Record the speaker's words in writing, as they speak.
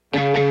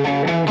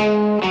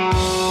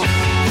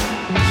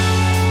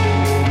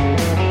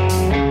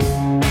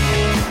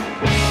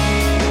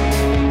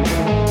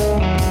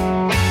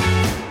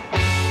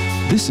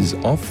This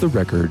is Off the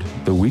Record,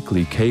 the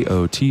weekly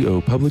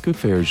KOTO public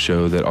affairs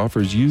show that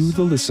offers you,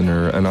 the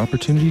listener, an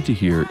opportunity to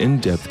hear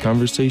in-depth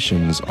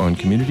conversations on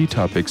community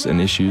topics and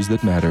issues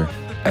that matter.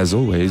 As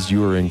always,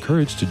 you are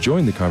encouraged to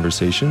join the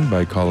conversation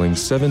by calling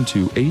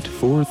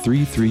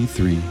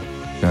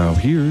 728-4333. Now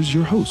here's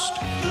your host.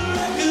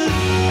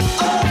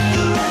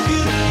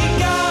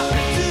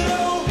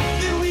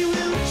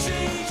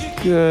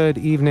 Good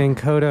evening,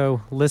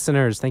 KOTO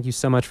listeners. Thank you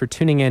so much for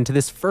tuning in to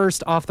this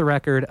first Off the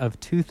Record of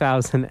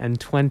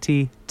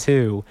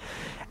 2022.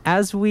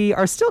 As we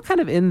are still kind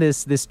of in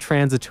this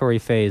transitory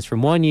phase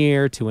from one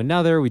year to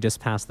another, we just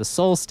passed the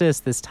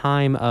solstice, this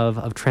time of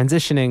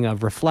transitioning,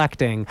 of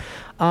reflecting.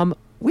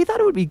 We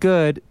thought it would be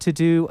good to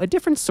do a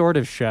different sort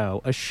of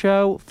show, a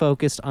show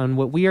focused on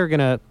what we are going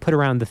to put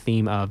around the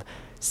theme of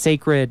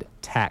sacred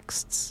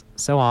texts.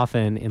 So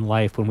often in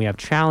life when we have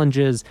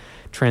challenges,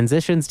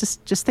 transitions,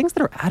 just things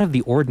that are out of the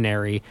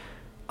ordinary,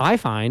 I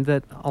find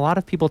that a lot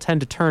of people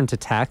tend to turn to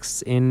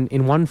texts in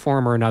one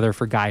form or another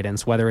for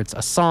guidance, whether it's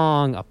a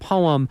song, a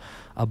poem,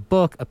 a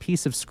book, a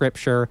piece of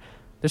scripture.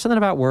 There's something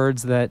about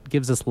words that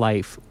gives us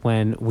life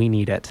when we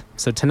need it.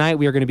 So tonight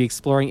we are going to be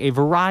exploring a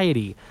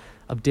variety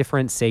of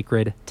different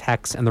sacred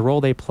texts and the role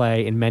they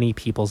play in many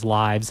people's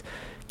lives.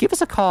 Give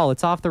us a call.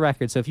 It's Off the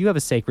Record. So if you have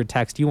a sacred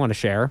text you want to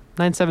share,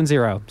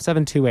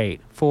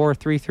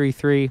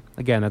 970-728-4333.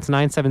 Again, that's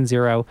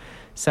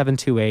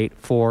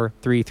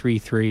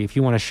 970-728-4333. If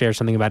you want to share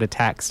something about a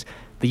text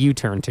that you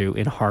turn to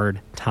in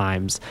hard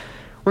times.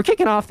 We're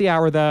kicking off the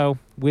hour, though,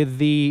 with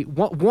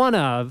one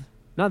of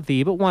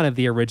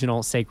the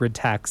original sacred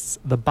texts,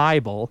 the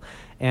Bible.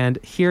 And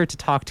here to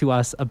talk to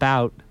us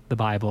about the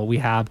Bible, we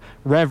have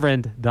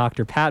Reverend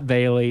Dr. Pat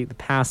Bailey, the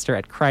pastor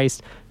at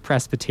Christ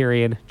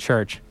Presbyterian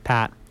Church.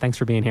 Pat, thanks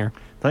for being here.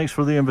 Thanks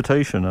for the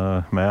invitation,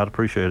 Matt.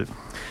 Appreciate it.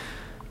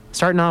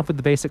 Starting off with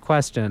the basic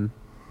question,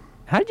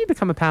 how did you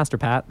become a pastor,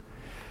 Pat?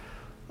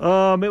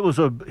 It was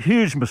a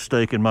huge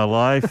mistake in my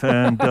life,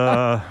 and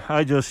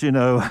I just,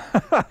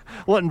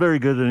 wasn't very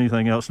good at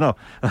anything else. No.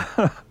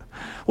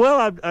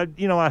 Well, I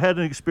had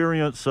an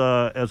experience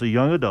as a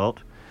young adult.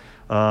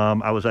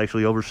 I was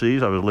actually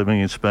overseas. I was living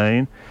in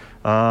Spain.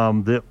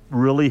 That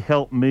really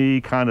helped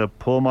me kind of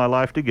pull my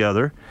life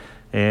together.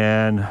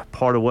 And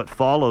part of what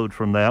followed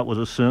from that was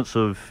a sense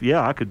of,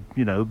 I could,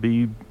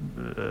 be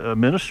a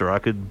minister. I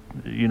could,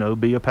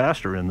 be a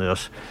pastor in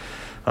this.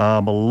 A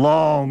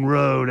long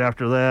road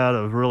after that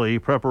of really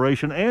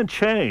preparation and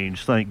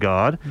change, thank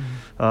God,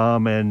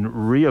 and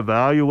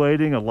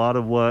reevaluating a lot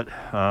of what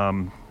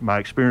my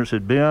experience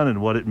had been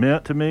and what it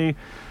meant to me.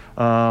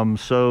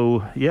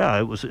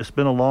 It's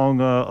been a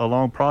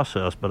long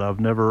process, but I've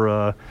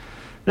never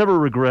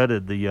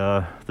regretted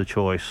the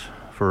choice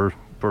for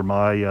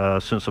my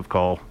sense of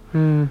call.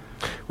 Well,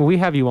 we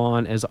have you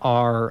on as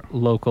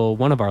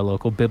one of our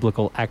local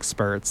biblical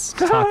experts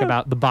to talk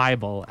about the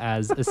Bible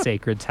as a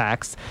sacred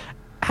text.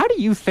 How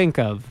do you think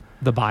of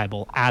the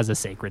Bible as a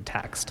sacred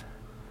text?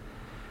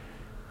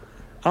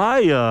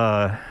 I've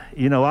done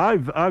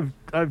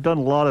a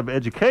lot of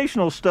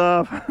educational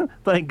stuff,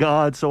 thank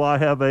God. So I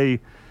have a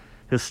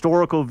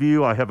historical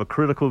view. I have a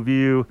critical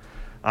view.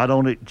 I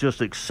don't just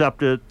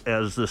accept it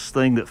as this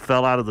thing that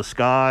fell out of the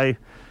sky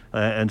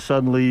and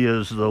suddenly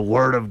is the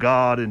Word of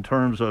God in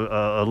terms of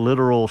a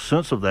literal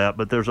sense of that.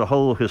 But there's a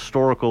whole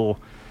historical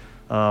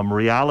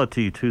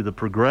reality to the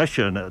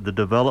progression, the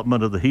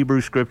development of the Hebrew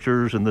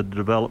Scriptures and the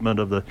development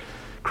of the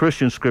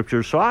Christian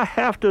Scriptures. So I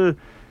have to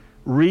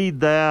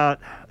read that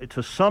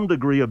to some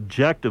degree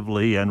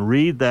objectively and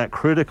read that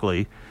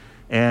critically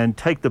and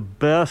take the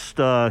best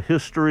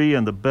history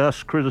and the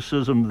best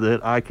criticism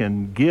that I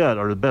can get,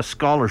 or the best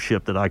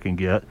scholarship that I can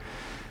get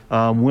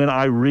when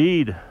I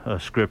read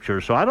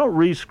Scripture. So I don't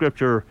read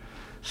Scripture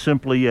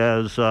simply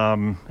as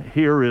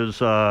here is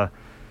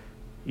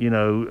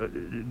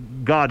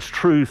God's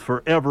truth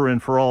forever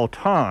and for all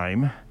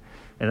time.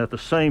 And at the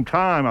same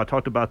time, I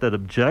talked about that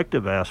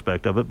objective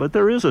aspect of it, but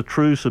there is a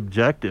true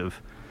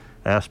subjective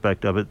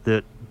aspect of it,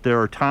 that there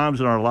are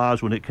times in our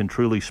lives when it can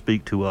truly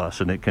speak to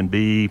us, and it can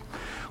be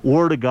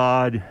Word of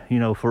God,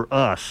 for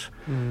us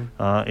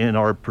in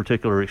our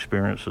particular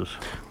experiences.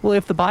 Well,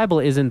 if the Bible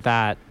isn't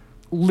that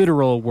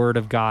literal Word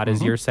of God,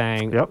 as you're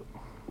saying, yep.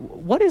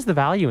 What is the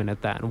value in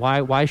it then?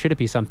 Why should it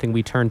be something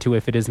we turn to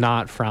if it is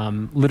not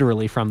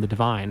literally from the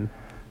divine?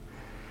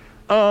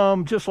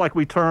 Just like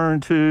we turn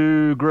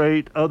to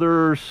great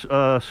other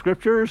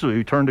scriptures,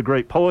 we turn to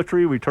great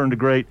poetry, we turn to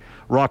great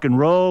rock and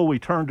roll, we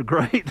turn to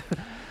great...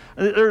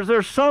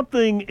 There's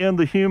something in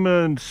the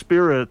human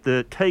spirit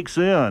that takes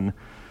in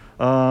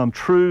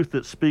truth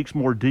that speaks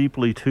more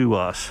deeply to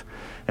us.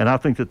 And I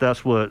think that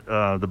that's what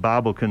the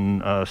Bible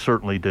can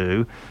certainly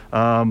do.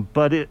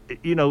 But it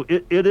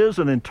is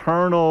an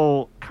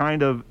internal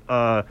kind of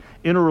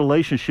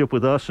interrelationship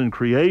with us in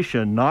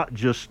creation, not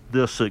just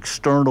this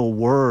external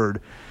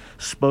word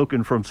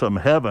spoken from some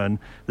heaven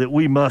that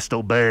we must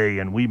obey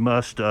and we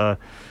must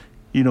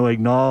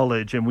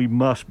acknowledge and we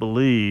must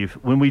believe.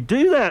 When we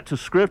do that to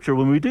Scripture,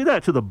 when we do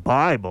that to the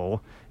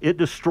Bible, it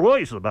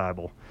destroys the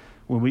Bible.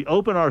 when we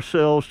open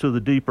ourselves to the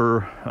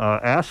deeper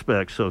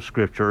aspects of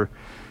Scripture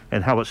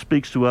and how it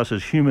speaks to us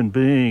as human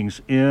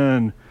beings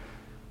in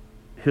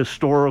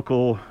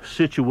historical,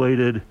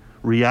 situated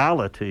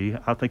reality,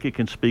 I think it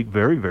can speak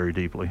very, very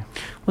deeply.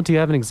 Well, do you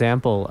have an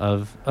example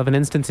of an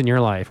instance in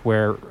your life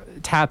where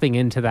tapping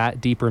into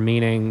that deeper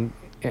meaning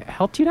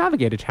helped you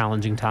navigate a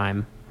challenging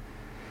time?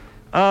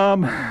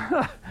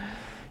 Yeah,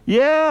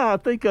 I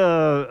think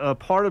a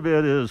part of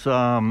it is,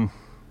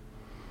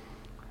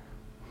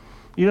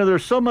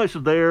 there's so much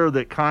there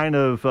that kind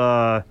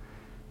of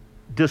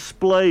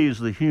displays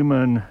the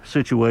human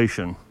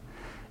situation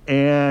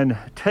and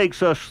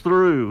takes us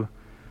through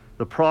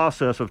the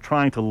process of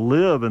trying to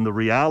live in the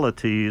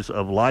realities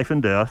of life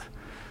and death,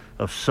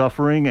 of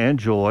suffering and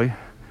joy,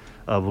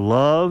 of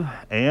love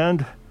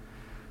and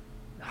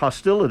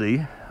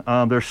hostility.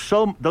 There's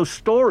those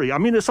stories. I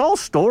mean, it's all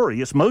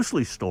story. It's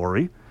mostly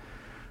story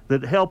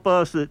that help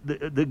us,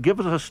 that give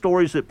us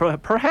stories that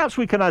perhaps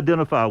we can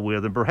identify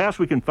with, and perhaps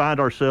we can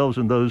find ourselves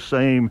in those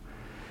same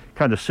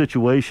kind of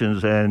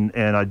situations and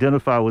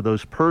identify with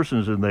those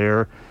persons in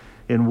there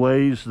in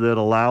ways that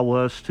allow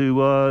us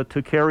to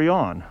carry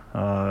on.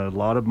 A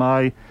lot of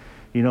my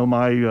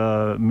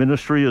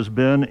ministry has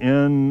been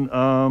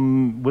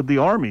in with the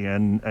Army,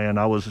 and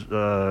I was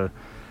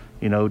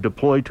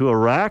deployed to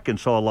Iraq and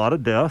saw a lot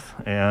of death,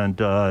 and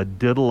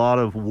did a lot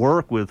of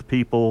work with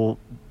people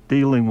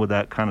dealing with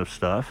that kind of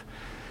stuff.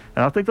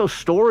 And I think those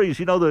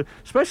stories,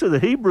 especially the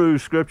Hebrew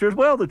scriptures,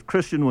 well, the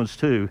Christian ones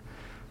too,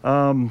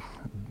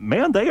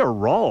 man, they are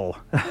raw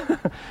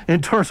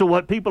in terms of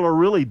what people are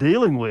really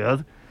dealing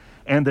with,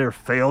 and their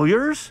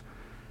failures,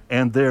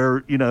 and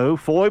their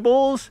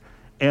foibles,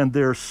 and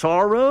their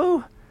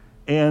sorrow,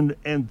 and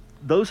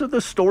those are the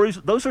stories.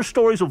 Those are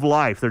stories of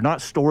life. They're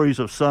not stories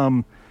of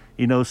some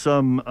God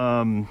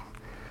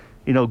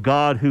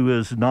who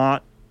is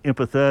not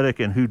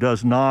empathetic and who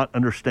does not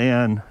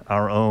understand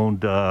our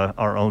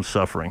own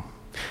suffering.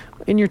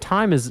 In your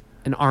time as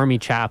an Army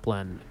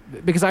chaplain,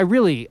 because I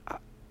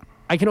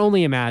can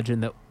only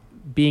imagine that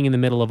being in the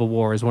middle of a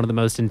war is one of the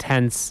most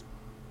intense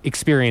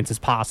experiences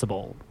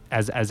possible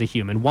as a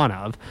human, one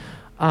of.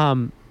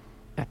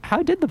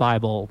 How did the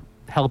Bible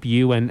help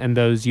you and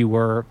those you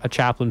were a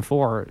chaplain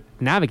for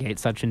navigate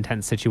such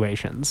intense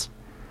situations?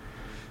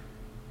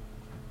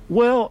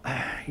 Well,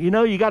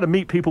 you got to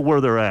meet people where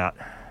they're at,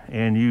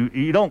 and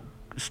you don't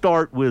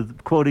start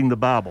with quoting the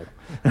Bible.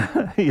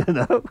 I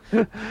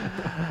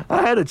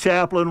had a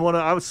chaplain.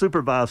 I was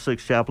supervised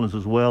 6 chaplains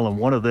as well, and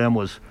one of them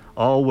was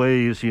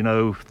always,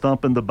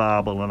 thumping the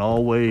Bible and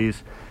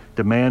always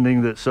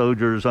demanding that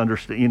soldiers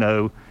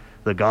understand,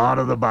 the God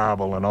of the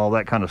Bible and all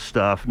that kind of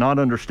stuff, not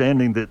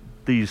understanding that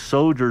these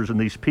soldiers and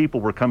these people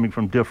were coming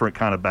from different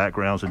kind of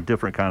backgrounds and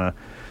different kind of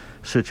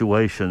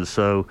situations.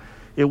 So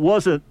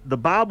the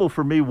Bible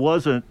for me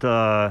wasn't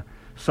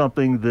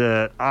something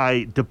that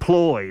I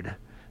deployed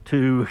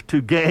to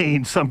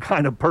gain some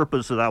kind of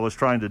purpose that I was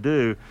trying to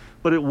do,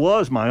 but it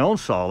was my own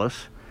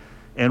solace.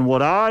 And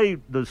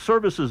the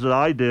services that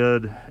I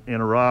did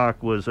in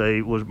Iraq was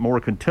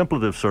more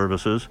contemplative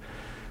services,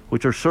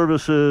 which are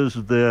services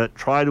that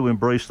try to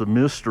embrace the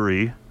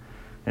mystery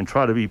and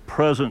try to be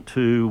present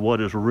to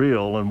what is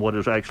real and what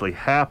is actually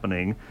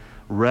happening,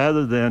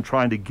 rather than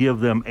trying to give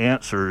them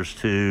answers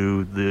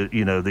to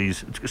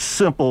these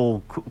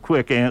simple,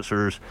 quick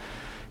answers.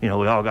 We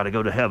all got to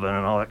go to heaven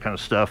and all that kind of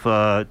stuff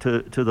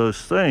to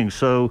those things.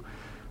 So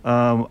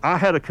I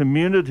had a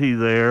community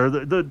there.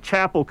 The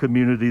chapel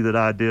community that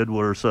I did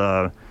was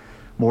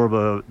more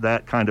of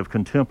that kind of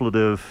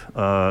contemplative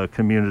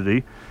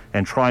community,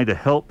 and trying to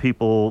help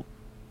people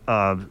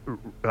ask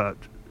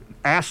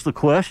the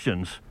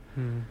questions,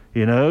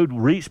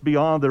 reach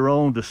beyond their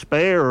own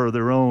despair or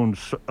their own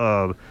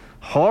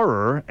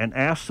horror, and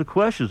ask the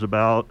questions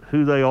about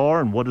who they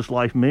are and what does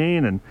life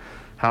mean, and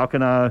how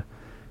can I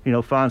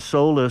find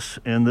solace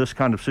in this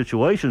kind of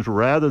situations,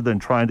 rather than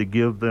trying to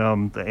give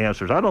them the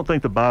answers. I don't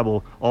think the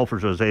Bible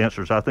offers us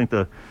answers. I think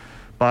the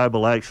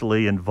Bible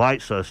actually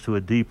invites us to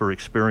a deeper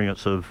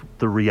experience of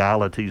the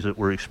realities that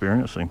we're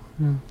experiencing.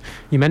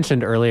 You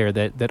mentioned earlier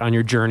that on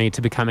your journey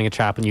to becoming a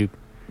chaplain, you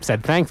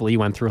said thankfully you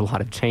went through a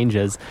lot of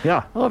changes.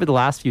 Yeah. Well, over the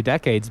last few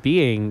decades,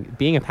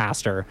 being a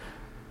pastor,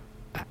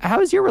 how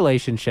is your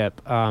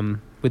relationship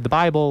with the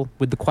Bible,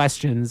 with the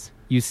questions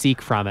you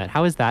seek from it?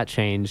 How has that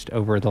changed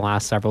over the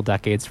last several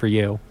decades for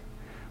you?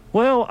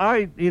 Well,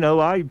 I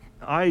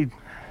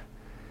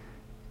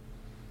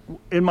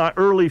in my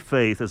early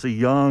faith as a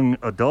young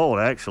adult,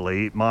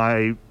 actually,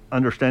 my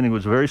understanding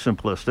was very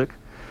simplistic.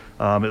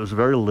 It was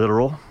very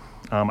literal.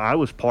 I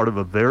was part of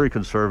a very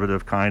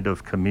conservative kind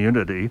of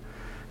community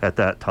at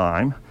that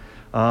time.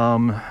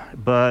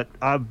 But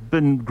I've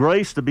been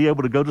graced to be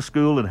able to go to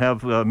school and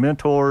have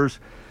mentors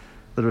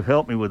that have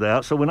helped me with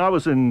that. So when I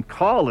was in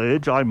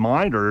college, I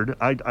minored.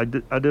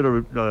 I did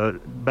a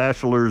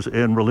bachelor's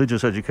in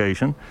religious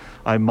education.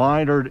 I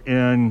minored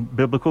in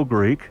biblical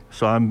Greek,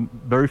 so I'm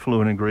very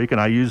fluent in Greek, and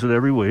I use it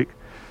every week.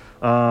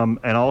 And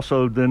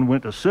also then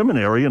went to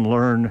seminary and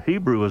learned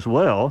Hebrew as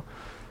well.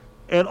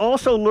 and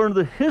also learn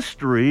the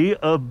history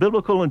of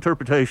biblical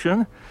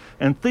interpretation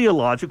and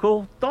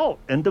theological thought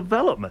and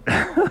development.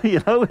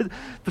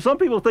 Some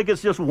people think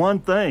it's just one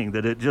thing,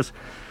 that it just,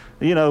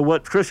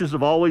 what Christians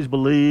have always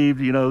believed,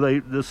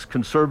 this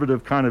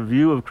conservative kind of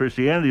view of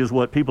Christianity is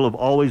what people have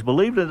always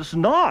believed, and it's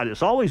not.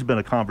 It's always been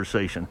a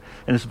conversation,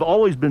 and it's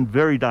always been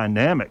very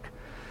dynamic.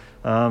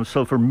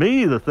 So for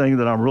me, the thing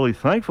that I'm really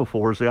thankful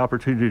for is the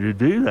opportunity to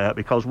do that,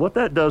 because what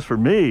that does for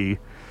me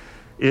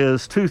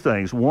is two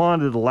things.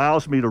 One, it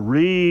allows me to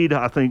read,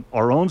 I think,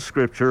 our own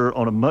scripture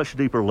on a much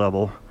deeper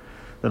level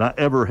than I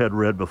ever had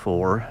read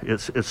before.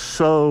 It's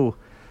so,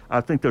 I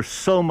think there's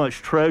so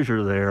much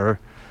treasure there.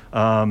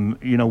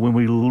 When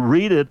we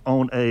read it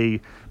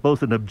on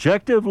both an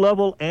objective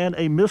level and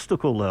a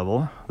mystical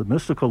level, the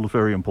mystical is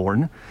very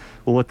important.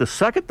 Well, what the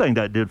second thing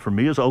that did for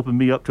me is open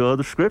me up to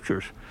other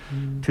scriptures,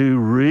 to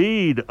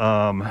read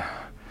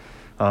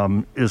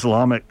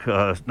Islamic,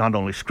 not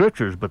only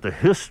scriptures, but the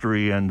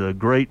history and the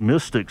great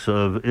mystics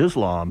of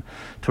Islam,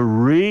 to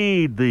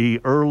read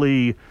the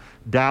early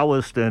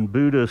Taoist and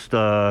Buddhist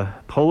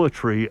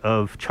poetry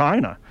of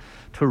China,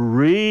 to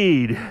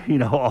read,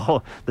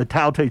 all the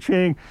Tao Te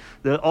Ching,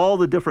 all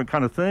the different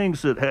kind of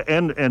things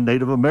and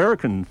Native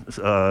American,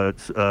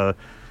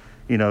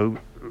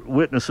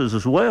 witnesses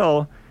as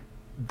well.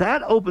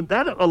 That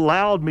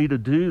allowed me to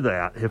do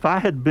that. If I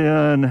had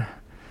been,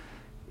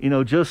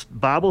 just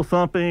Bible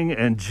thumping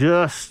and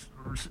just,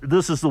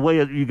 this is the way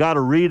you got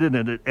to read it,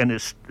 and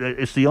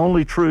it's the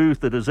only truth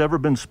that has ever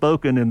been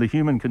spoken in the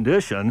human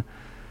condition,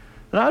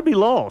 then I'd be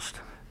lost.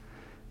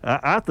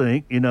 I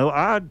think,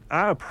 I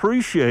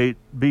appreciate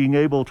being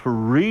able to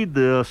read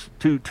this,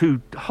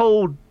 to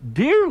hold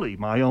dearly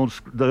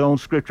the own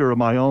scripture of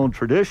my own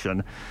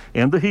tradition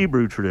and the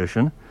Hebrew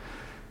tradition,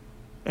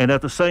 and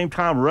at the same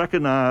time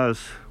recognize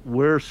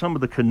where some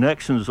of the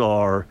connections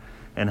are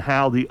and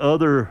how the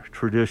other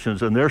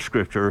traditions and their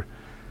scripture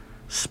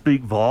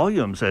speak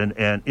volumes and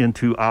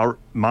into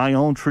my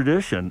own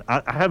tradition.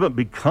 I haven't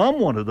become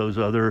one of those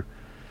other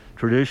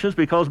traditions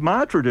because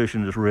my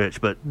tradition is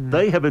rich, but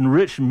they have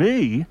enriched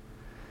me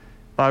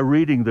by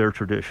reading their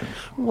traditions.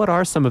 What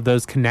are some of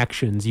those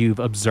connections you've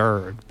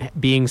observed,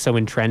 being so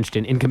entrenched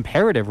in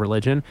comparative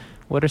religion?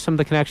 What are some of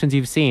the connections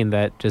you've seen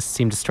that just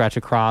seem to stretch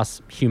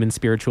across human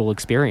spiritual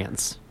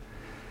experience?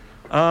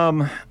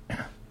 Well,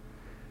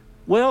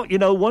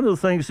 one of the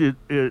things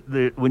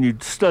that when you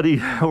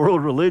study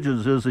world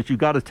religions is that you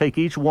got to take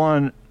each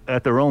one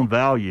at their own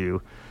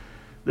value.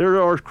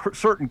 There are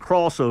certain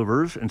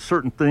crossovers and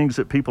certain things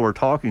that people are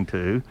talking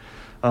to,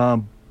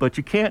 but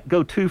you can't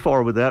go too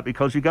far with that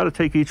because you got to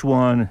take each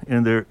one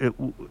in their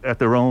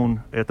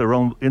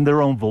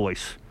own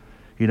voice.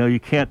 You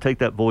can't take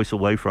that voice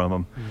away from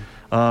them.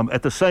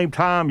 At the same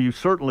time, you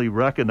certainly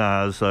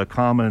recognize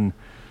common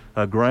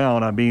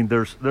ground. I mean,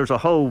 there's a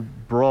whole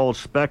broad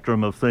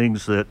spectrum of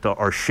things that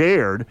are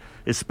shared,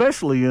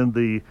 especially in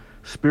the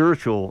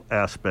spiritual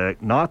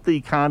aspect, not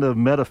the kind of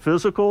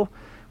metaphysical.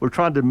 We're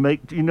trying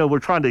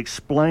to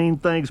explain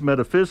things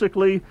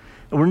metaphysically,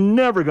 and we're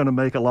never going to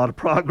make a lot of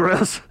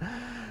progress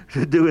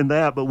doing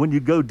that. But when you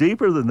go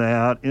deeper than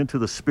that into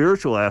the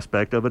spiritual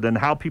aspect of it and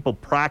how people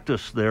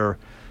practice their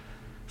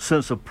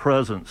sense of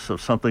presence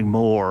of something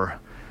more,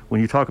 when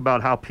you talk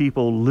about how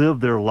people live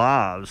their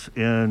lives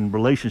in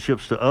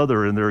relationships to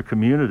other in their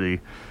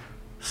community,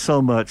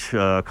 so much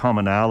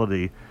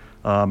commonality,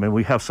 and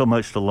we have so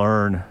much to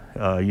learn,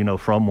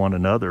 from one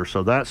another.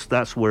 So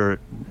that's where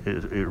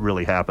it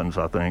really happens,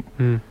 I think.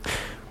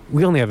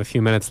 We only have a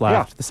few minutes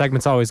left. Yeah. The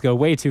segments always go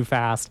way too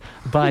fast,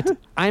 but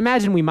I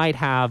imagine we might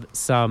have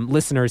some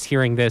listeners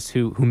hearing this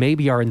who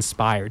maybe are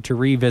inspired to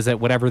revisit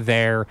whatever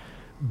their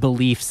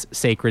beliefs,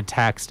 sacred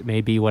text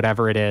may be,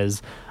 whatever it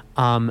is.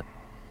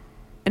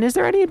 And is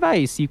there any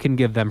advice you can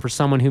give them for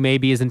someone who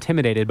maybe is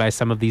intimidated by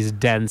some of these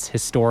dense,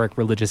 historic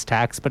religious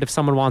texts, but if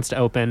someone wants to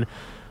open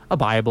a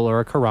Bible or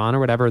a Quran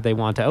or whatever they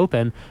want to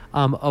open,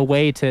 a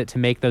way to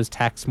make those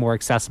texts more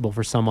accessible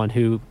for someone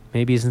who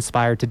maybe is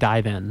inspired to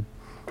dive in?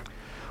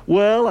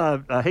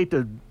 Well, I hate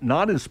to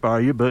not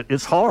inspire you, but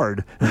it's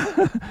hard.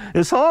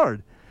 It's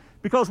hard.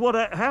 Because what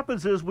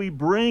happens is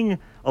a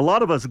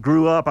lot of us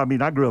grew up, I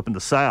grew up in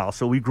the South,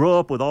 so we grew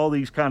up with all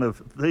these kind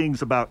of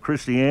things about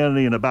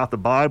Christianity and about the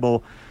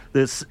Bible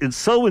it's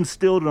so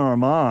instilled in our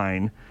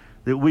mind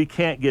that we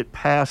can't get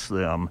past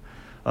them.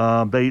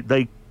 They're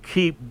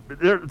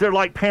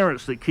like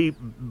parents that keep,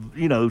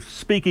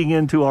 speaking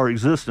into our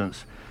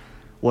existence.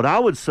 What I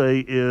would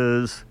say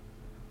is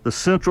the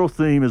central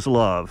theme is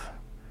love.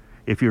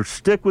 If you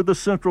stick with the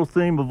central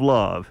theme of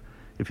love,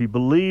 if you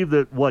believe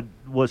that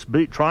what's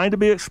trying to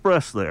be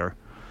expressed there,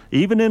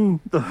 even in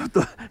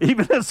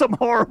even in some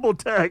horrible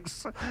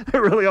texts,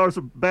 there really are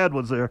some bad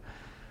ones there,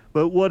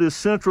 but what is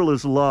central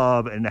is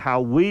love and how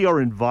we are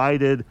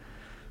invited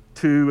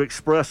to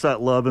express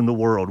that love in the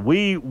world.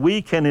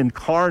 We can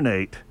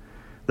incarnate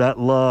that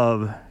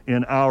love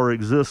in our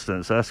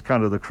existence. That's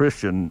kind of the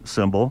Christian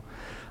symbol.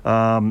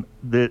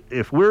 That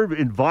if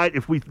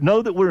we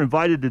know that we're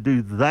invited to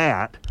do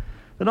that,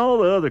 then all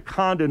the other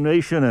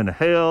condemnation and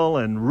hell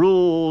and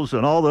rules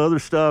and all the other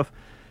stuff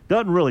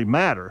doesn't really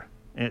matter.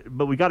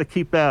 But we got to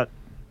keep that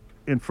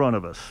in front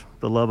of us,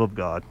 the love of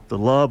God, the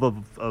love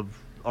of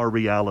our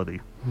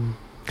reality.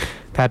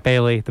 Pat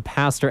Bailey, the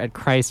pastor at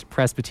Christ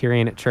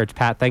Presbyterian Church.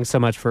 Pat, thanks so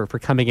much for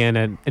coming in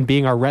and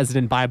being our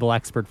resident Bible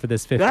expert for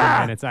this 15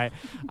 minutes. I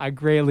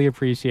greatly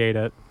appreciate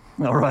it.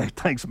 All right.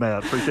 Thanks,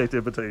 Matt. Appreciate the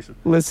invitation.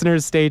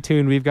 Listeners, stay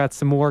tuned. We've got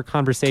some more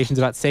conversations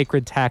about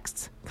sacred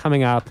texts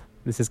coming up.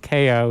 This is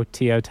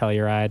KOTO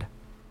Telluride.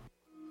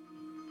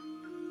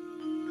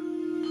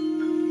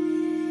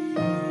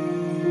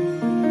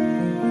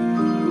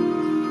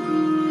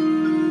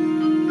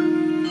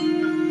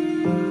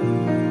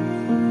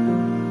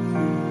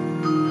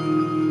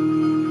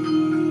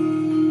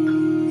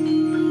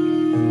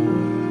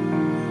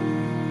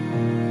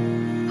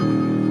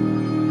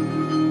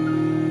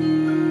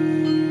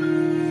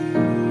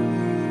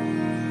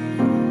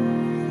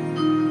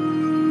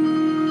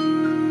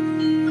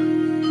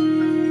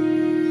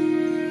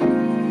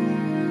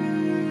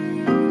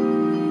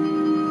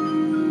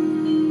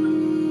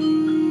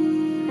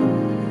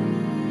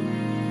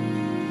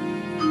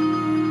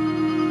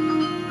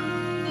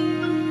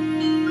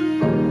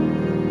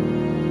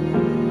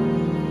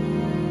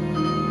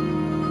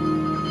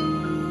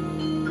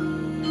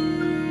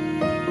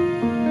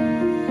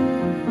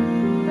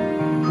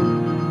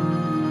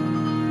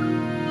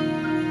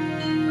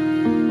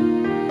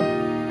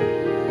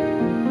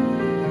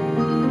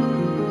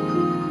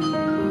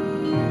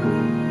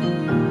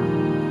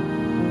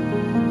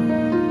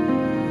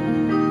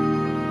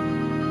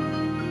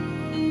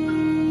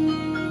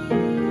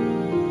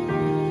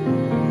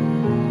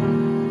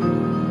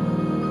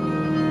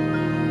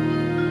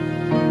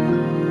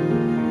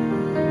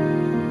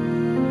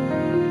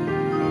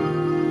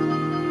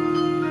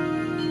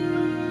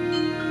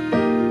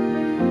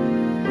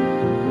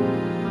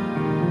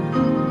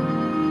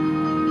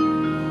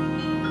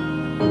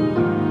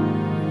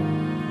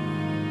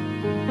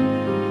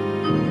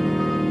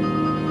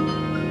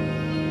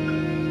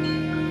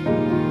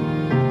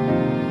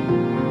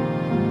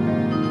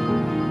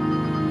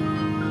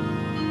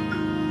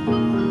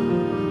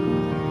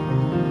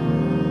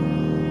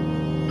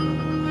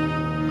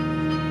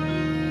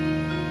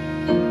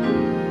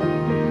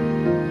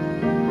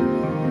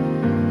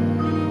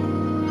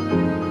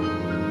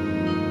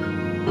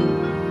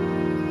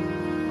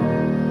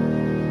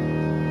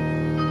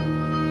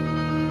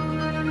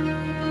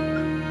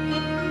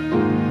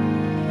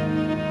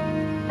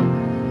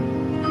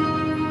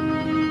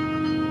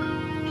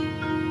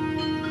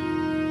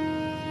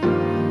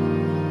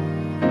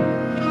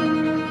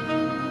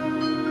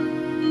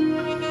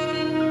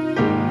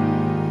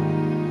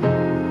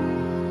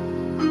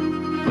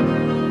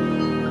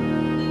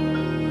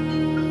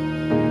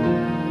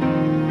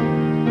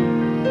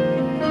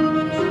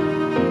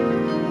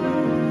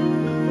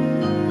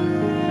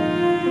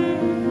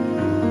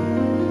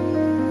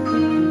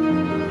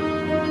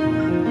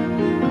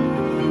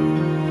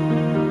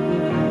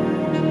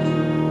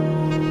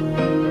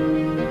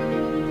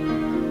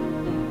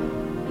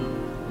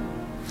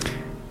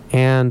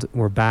 And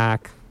we're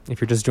back.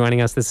 If you're just joining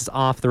us, this is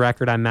Off the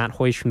Record. I'm Matt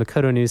Hoish from the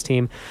KOTO News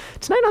team.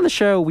 Tonight on the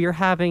show, we are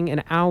having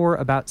an hour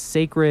about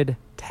sacred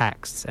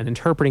texts and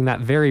interpreting that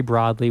very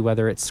broadly,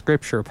 whether it's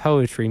scripture,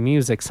 poetry,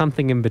 music,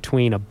 something in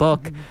between, a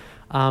book,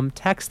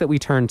 texts that we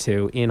turn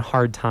to in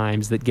hard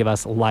times that give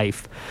us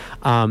life.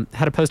 Had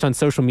a post on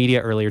social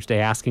media earlier today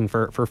asking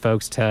for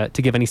folks to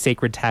give any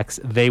sacred texts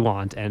they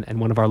want. And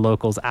one of our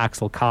locals,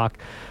 Axel Koch,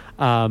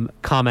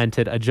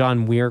 commented a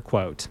John Weir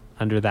quote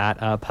under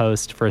that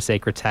post for a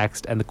sacred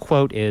text. And the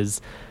quote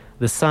is,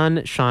 "The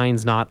sun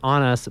shines not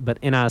on us, but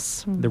in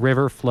us. The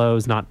river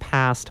flows not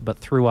past, but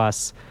through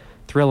us.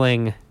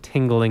 Thrilling,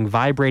 tingling,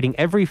 vibrating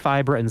every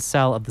fiber and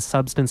cell of the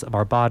substance of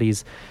our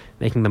bodies,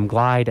 making them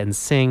glide and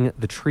sing.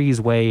 The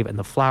trees wave and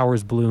the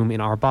flowers bloom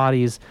in our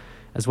bodies,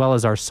 as well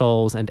as our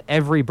souls, and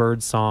every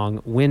bird song,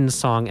 wind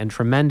song, and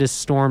tremendous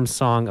storm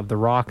song of the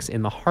rocks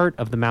in the heart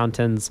of the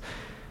mountains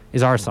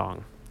is our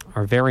song,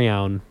 our very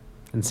own,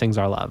 and sings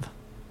our love."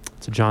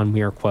 It's a John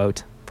Weir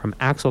quote from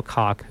Axel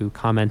Koch, who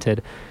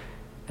commented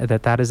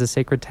that is a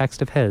sacred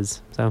text of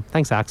his. So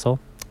thanks, Axel.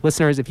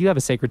 Listeners, if you have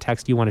a sacred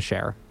text you want to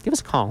share, give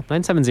us a call,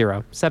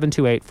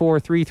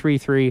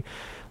 970-728-4333.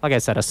 Like I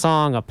said, a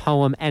song, a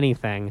poem,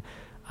 anything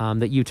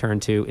that you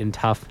turn to in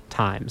tough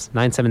times.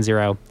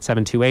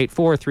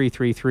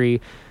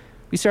 970-728-4333.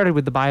 We started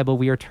with the Bible.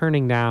 We are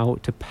turning now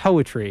to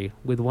poetry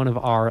with one of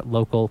our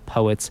local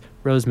poets,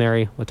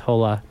 Rosemary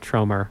Latola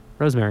Tromer.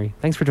 Rosemary,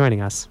 thanks for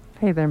joining us.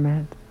 Hey there,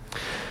 Matt.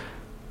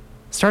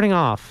 Starting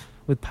off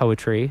with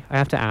poetry, I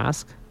have to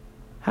ask,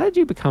 how did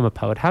you become a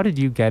poet? How did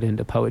you get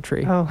into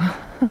poetry? Oh,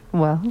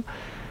 well,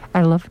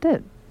 I loved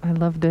it. I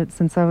loved it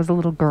since I was a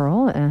little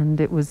girl,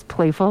 and it was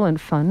playful and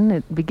fun.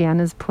 It began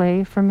as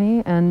play for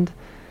me, and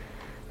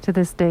to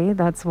this day,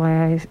 that's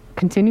why I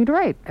continue to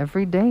write.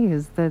 Every day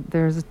is that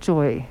there's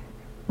joy,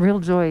 real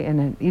joy in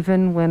it.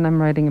 Even when I'm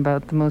writing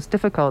about the most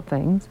difficult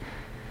things,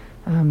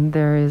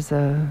 there is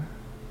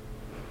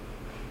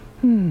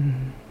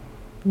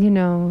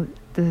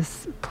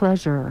this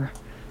pleasure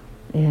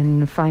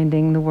in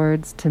finding the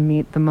words to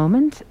meet the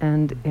moment,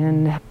 and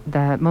in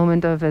that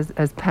moment of,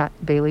 as Pat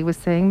Bailey was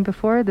saying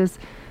before, this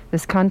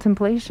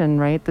contemplation,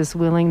 right? This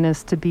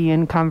willingness to be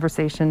in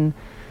conversation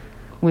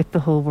with the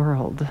whole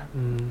world.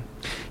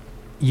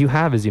 You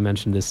have, as you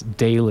mentioned, this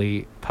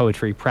daily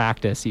poetry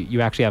practice. You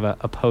actually have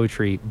a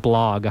poetry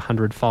blog,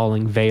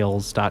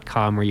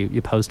 100fallingveils.com, where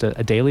you post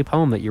a daily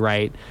poem that you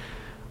write.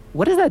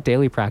 What does that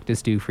daily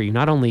practice do for you?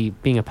 Not only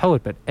being a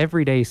poet, but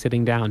every day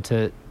sitting down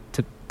to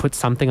put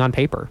something on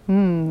paper.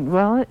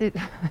 Well, it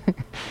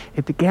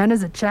it began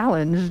as a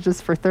challenge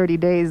just for 30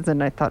 days,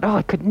 and I thought,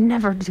 I could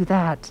never do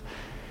that.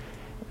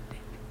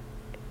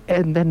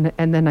 And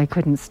then I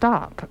couldn't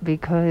stop,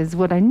 because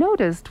what I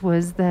noticed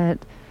was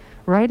that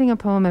writing a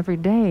poem every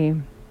day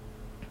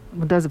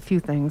does a few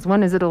things.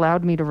 One is it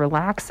allowed me to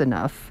relax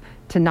enough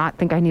to not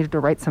think I needed to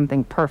write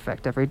something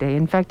perfect every day.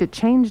 In fact, it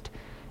changed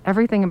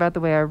everything about the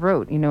way I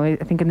wrote. I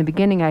think in the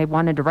beginning I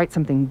wanted to write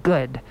something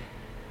good.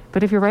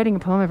 But if you're writing a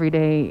poem every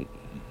day,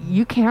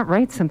 you can't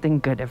write something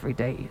good every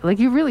day. Like,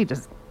 you really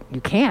just,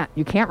 you can't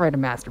write a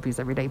masterpiece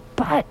every day.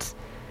 But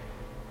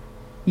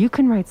you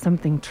can write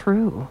something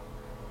true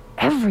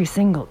every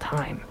single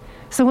time.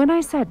 So when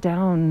I sat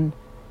down,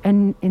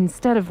 and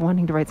instead of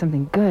wanting to write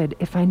something good,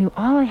 if I knew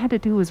all I had to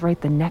do was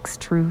write the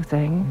next true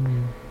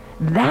thing,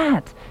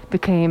 that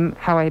became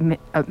how I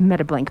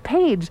met a blank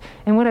page.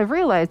 And what I've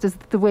realized is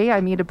that the way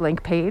I meet a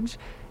blank page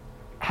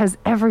has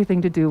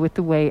everything to do with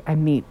the way I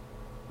meet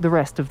the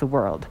rest of the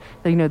world.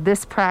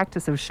 This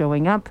practice of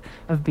showing up,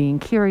 of being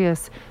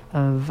curious,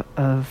 of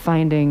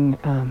finding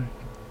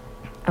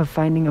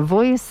a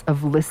voice,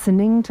 of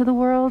listening to the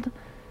world,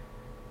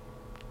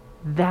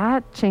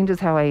 that changes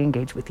how I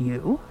engage with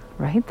you,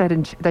 right?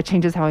 That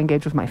changes how I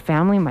engage with my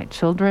family, my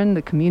children,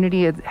 the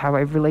community, how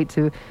I relate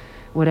to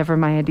whatever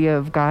my idea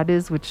of God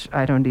is, which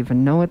I don't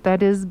even know what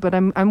that is, but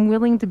I'm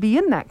willing to be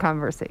in that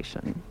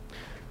conversation.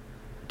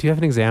 Do you have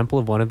an example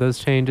of one of those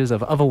changes,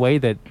 of a way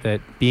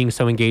that being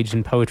so engaged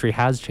in poetry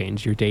has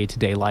changed your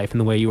day-to-day life and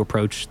the way you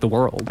approach the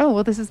world? Oh,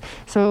 well,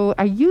 so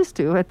I used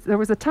to. There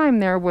was a time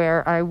there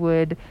where I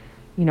would,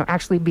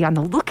 actually be on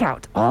the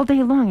lookout all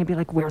day long and be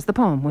like, where's the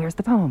poem? Where's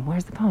the poem?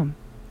 Where's the poem?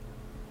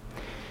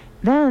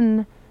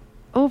 Then,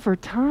 over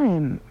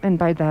time, and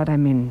by that I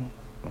mean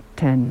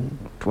 10,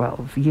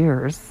 12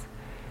 years,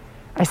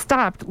 I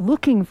stopped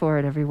looking for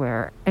it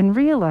everywhere and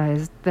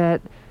realized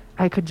that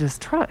I could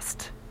just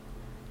trust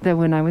that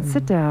when I would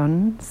sit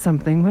down,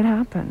 something would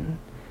happen.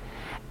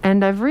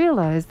 And I've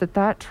realized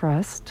that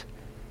trust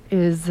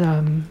is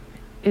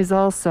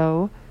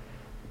also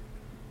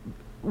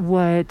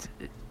what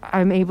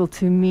I'm able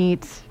to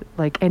meet,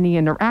 like any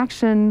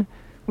interaction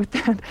with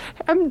that.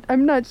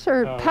 I'm not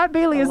sure. Pat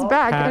Bailey is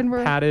back, and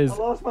Pat is I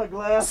lost my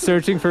glasses.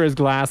 searching for his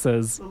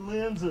glasses. The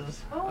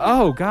lenses.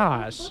 Oh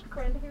gosh. Look,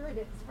 friend, here it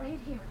is, right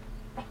here.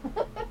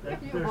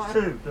 There's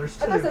two. There's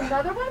two. There's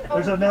another one?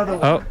 There's another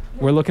one. Oh,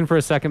 we're looking for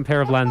a second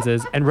pair of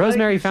lenses, and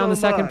Rosemary you found the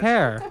so second much.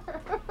 pair.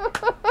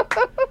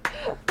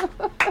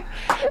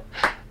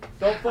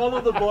 Don't follow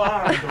the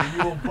blind, or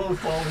you will both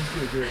fall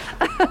into it.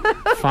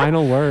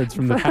 Final words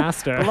from the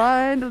pastor.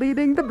 Blind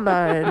leading the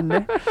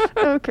blind.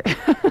 Okay.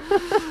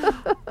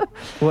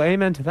 Well,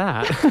 amen to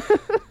that.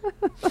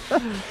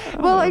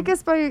 Well, I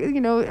guess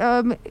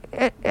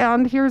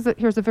and here's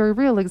a very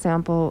real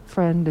example,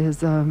 friend,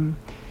 is and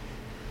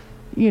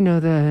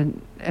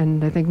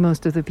I think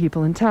most of the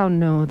people in town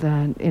know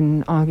that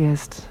in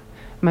August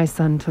my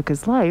son took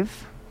his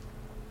life.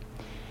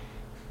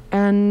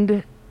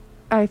 And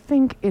I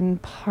think in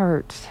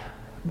part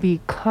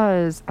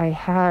because I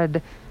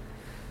had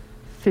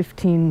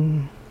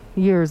 15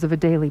 years of a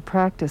daily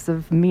practice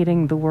of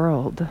meeting the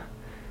world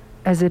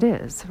as it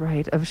is,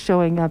 right? Of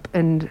showing up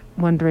and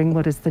wondering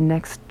what is the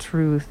next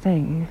true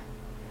thing.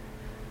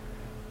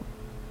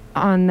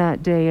 On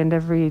that day and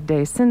every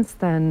day since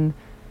then,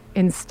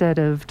 instead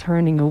of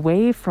turning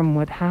away from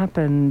what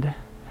happened,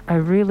 I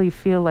really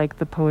feel like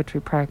the poetry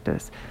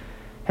practice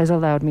has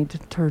allowed me to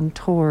turn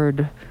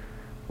toward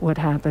what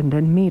happened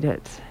and meet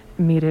it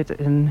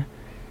in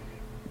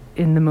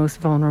the most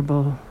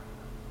vulnerable,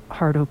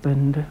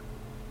 heart-opened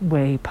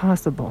way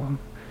possible.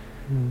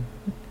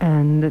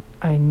 And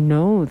I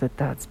know that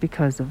that's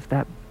because of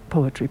that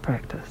poetry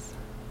practice.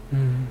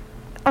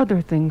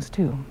 Other things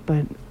too,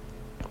 but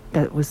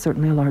that was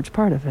certainly a large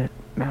part of it,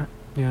 Matt.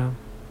 Yeah.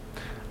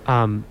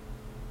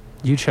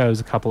 You chose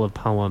a couple of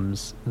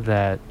poems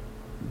that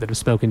have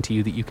spoken to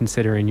you that you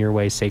consider in your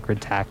way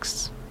sacred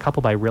texts. A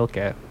couple by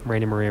Rilke,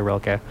 Rainer Maria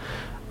Rilke.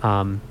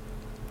 And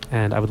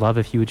I would love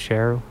if you would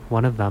share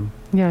one of them.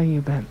 Yeah,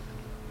 you bet.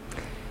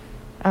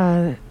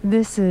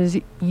 This is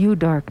You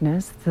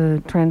Darkness.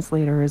 The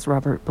translator is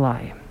Robert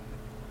Bly.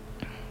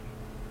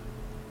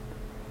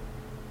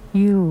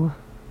 You,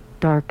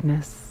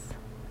 darkness,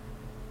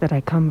 that I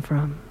come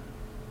from.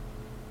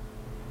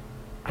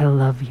 I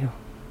love you.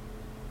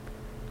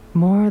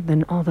 More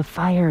than all the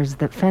fires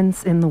that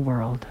fence in the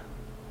world.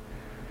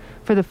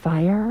 For the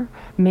fire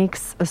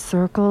makes a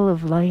circle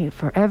of light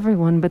for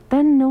everyone, but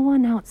then no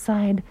one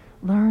outside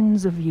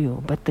learns of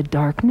you. But the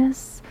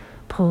darkness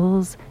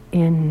pulls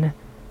in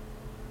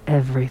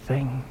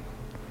everything.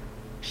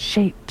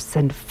 Shapes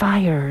and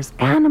fires,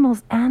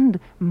 animals and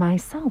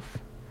myself.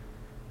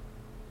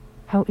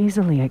 How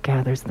easily it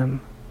gathers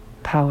them,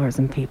 powers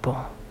and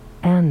people.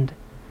 And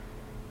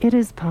it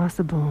is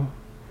possible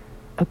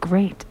a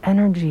great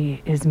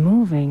energy is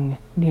moving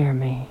near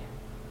me.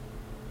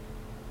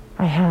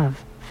 I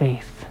have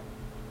faith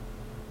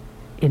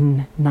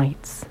in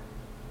nights.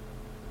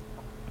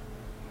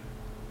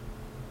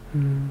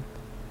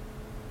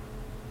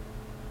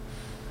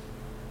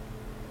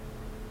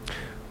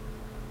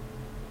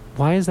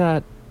 Why is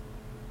that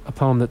a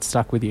poem that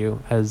stuck with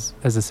you as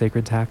a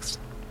sacred text?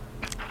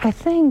 I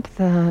think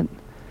that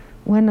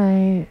when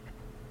I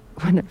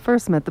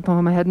first met the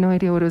poem, I had no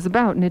idea what it was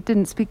about, and it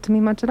didn't speak to me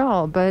much at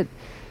all. But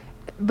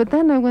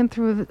then I went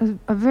through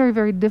a very,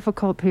 very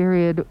difficult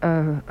period,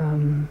 dark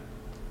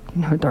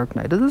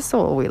night of the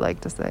soul, we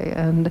like to say.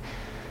 And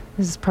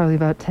this is probably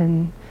about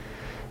 10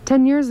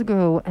 years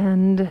ago.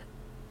 And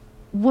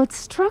what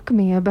struck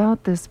me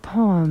about this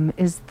poem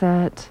is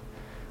that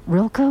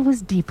Rilke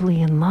was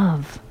deeply in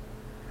love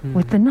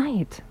with the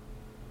night.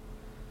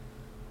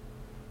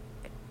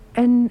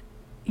 And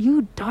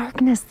you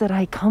darkness that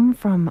I come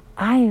from,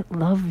 I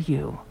love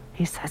you.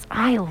 He says,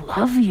 I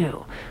love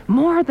you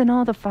more than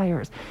all the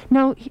fires.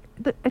 Now,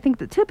 I think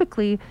that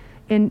typically,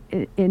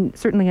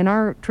 certainly in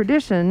our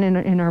tradition,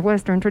 in our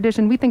Western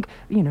tradition, we think,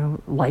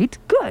 light,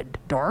 good,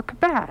 dark,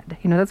 bad.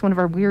 That's one of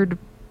our weird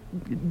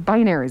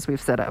binaries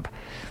we've set up.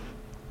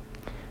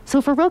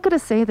 So for Rilke to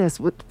say this,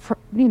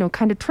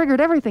 kind of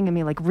triggered everything in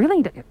me. Like,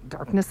 really,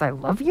 darkness, I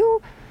love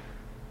you?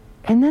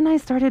 And then I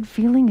started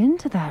feeling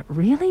into that.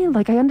 Really?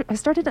 Like, I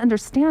started to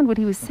understand what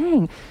he was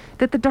saying,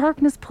 that the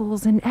darkness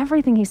pulls in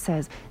everything he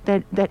says,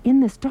 that in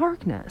this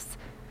darkness,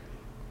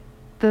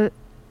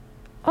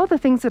 all the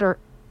things that are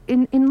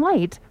in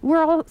light,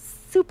 we're all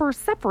super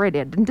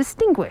separated and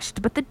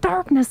distinguished. But the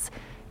darkness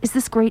is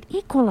this great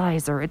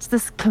equalizer. It's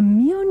this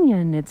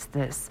communion. It's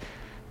this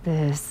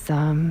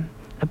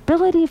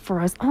ability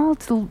for us all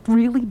to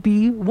really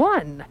be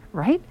one,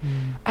 right?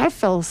 I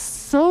fell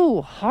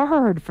so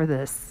hard for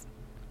this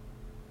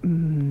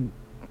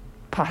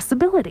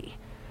possibility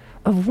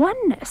of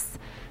oneness,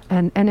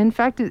 and in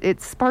fact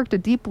it sparked a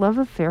deep love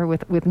affair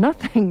with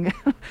nothing,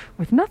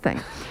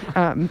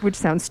 which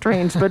sounds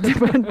strange, but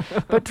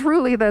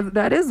truly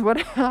that is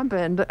what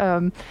happened,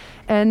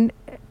 and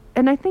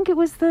I think it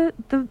was the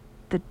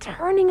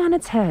turning on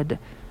its head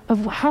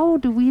of how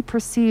do we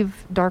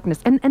perceive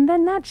darkness, and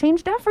then that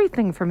changed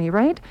everything for me,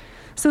 right?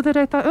 So that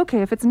I thought,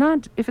 okay, if it's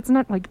not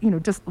like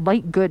just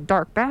light good,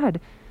 dark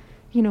bad,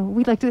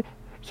 we'd like to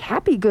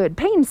happy good,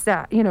 pain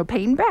sad,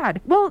 pain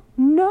bad. Well,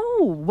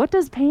 no. What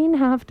does pain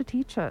have to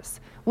teach us?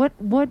 What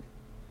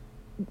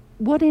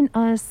in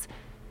us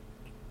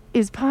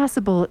is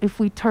possible if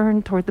we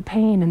turn toward the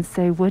pain and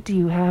say, what do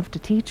you have to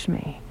teach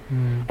me?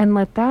 And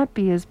let that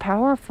be as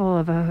powerful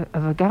of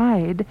a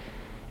guide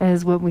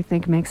as what we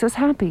think makes us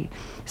happy.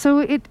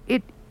 So it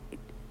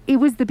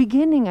was the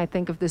beginning, I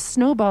think, of this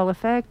snowball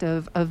effect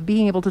of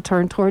being able to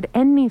turn toward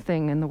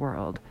anything in the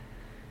world.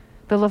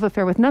 The love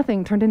affair with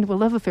nothing turned into a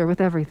love affair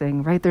with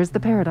everything, right? There's the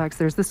paradox,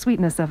 there's the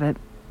sweetness of it.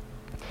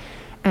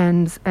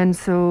 And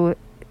so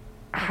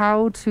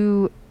how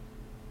to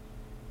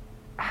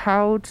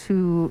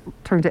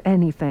turn to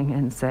anything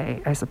and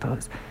say, I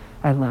suppose,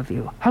 I love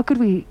you. How could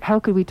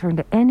we turn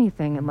to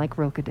anything and like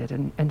Rilke did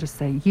and just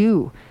say,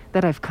 you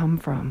that I've come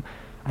from,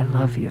 I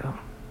love you.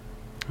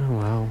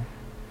 Oh,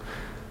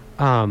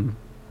 wow.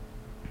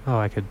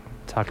 I could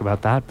talk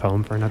about that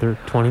poem for another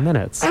 20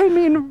 minutes. I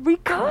mean, we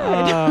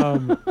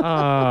could. No,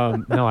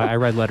 I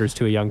read Letters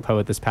to a Young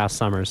Poet this past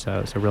summer,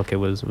 so Rilke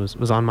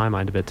was on my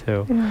mind a bit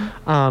too. Yeah.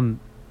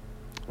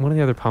 One of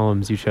the other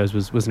poems you chose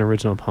was an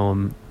original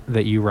poem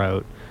that you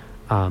wrote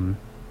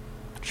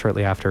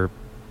shortly after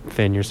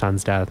Finn, your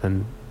son's death,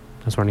 and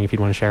I was wondering if you'd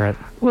want to share it.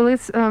 Well,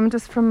 it's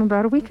just from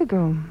about a week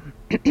ago.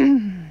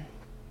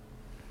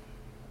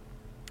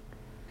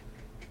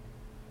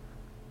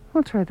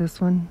 We'll try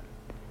this one.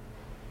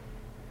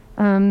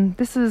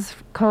 This is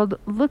called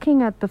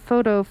Looking at the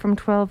Photo from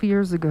 12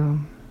 years ago.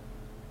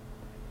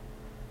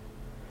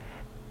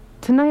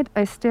 Tonight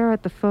I stare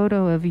at the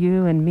photo of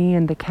you and me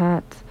and the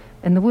cat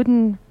and the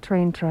wooden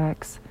train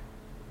tracks,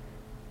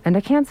 and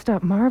I can't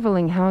stop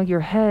marveling how your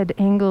head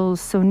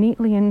angles so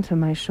neatly into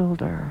my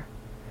shoulder,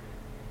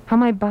 how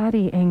my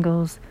body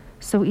angles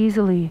so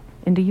easily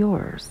into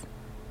yours.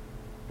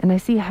 And I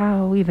see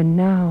how, even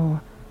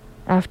now,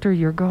 after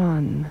you're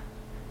gone,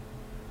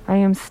 I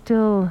am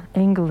still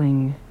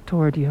angling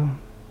toward you,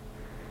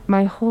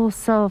 my whole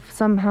self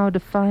somehow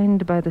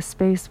defined by the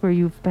space where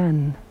you've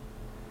been.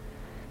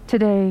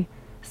 Today,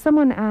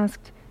 someone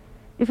asked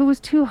if it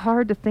was too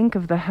hard to think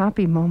of the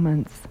happy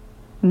moments.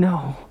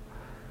 No.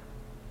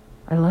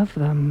 I love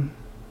them.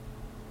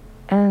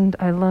 And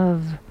I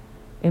love,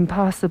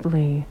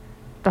 impossibly,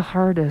 the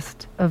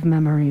hardest of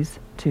memories,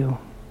 too.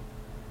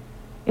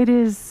 It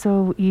is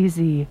so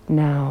easy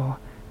now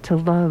to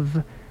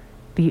love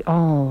the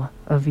all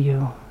of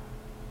you.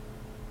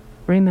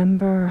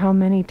 Remember how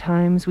many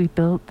times we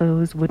built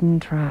those wooden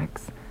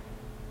tracks,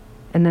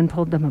 and then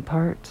pulled them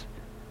apart,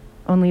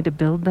 only to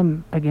build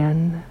them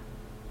again.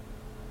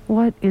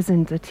 What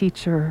isn't a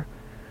teacher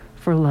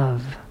for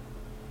love?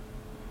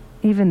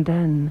 Even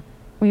then,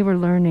 we were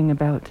learning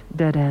about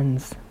dead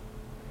ends.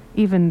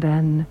 Even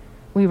then,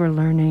 we were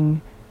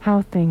learning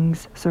how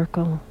things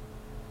circle,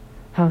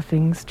 how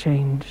things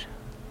change.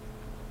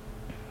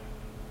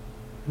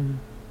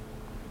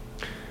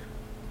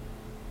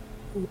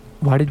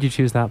 Why did you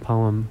choose that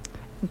poem?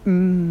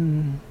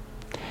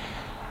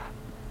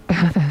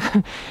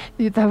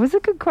 That was a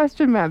good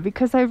question, Matt,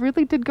 because I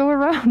really did go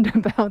around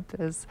about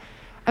this.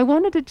 I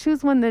wanted to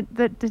choose one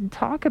that did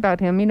talk about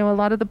him. You know, a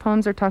lot of the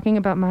poems are talking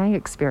about my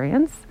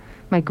experience,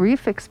 my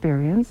grief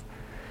experience.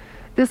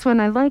 This one,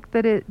 I like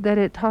that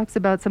it talks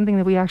about something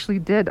that we actually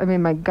did. I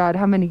mean, my God,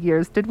 how many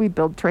years did we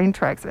build train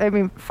tracks? I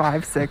mean,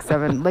 5, 6,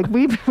 7. Like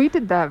we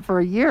did that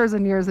for years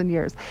and years and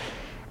years.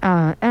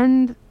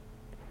 And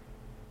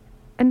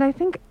I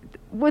think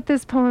what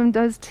this poem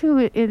does too,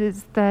 it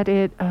is that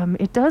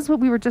it does what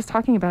we were just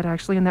talking about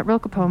actually in that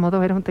Rilke poem,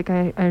 although I don't think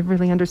I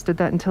really understood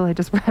that until I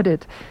just read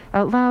it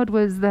out loud,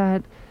 was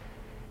that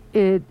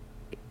it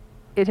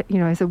you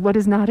know, I said, what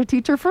is not a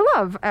teacher for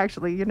love,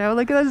 actually, you know,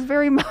 like that's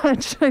very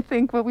much, I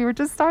think, what we were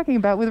just talking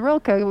about with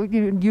Rilke.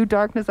 You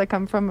darkness, I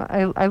come from,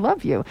 I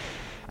love you.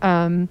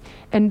 And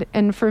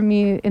for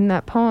me in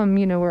that poem,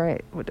 you know,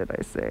 what did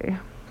I say?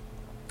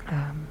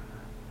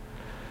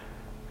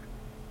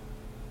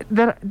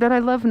 That I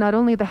love not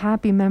only the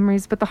happy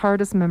memories, but the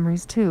hardest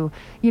memories too.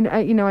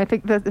 I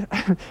think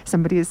that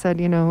somebody has said,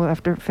 you know,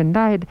 after Finn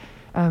died,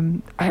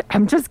 I'm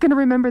just going to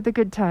remember the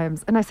good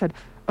times. And I said,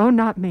 oh,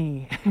 not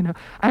me. You know,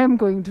 I am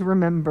going to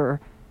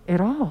remember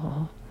it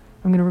all.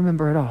 I'm going to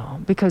remember it all,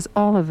 because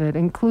all of it,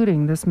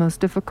 including this most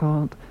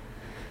difficult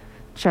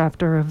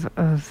chapter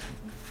of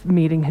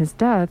meeting his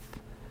death,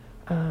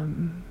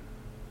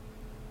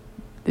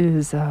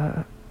 is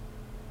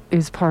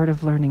part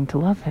of learning to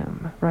love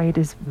him, right?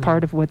 Is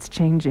part of what's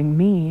changing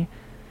me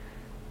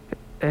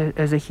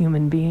as a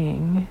human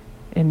being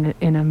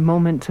in a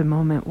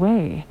moment-to-moment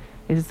way,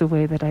 is the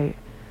way that I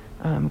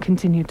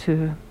continue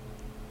to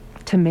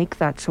make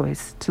that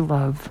choice to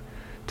love,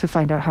 to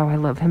find out how I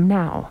love him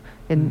now,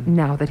 and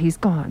now that he's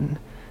gone.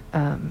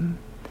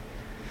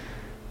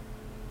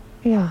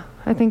 Yeah,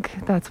 I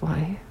think that's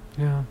why.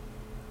 Yeah.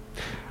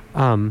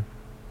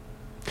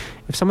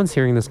 If someone's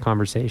hearing this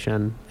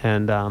conversation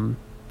and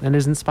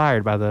is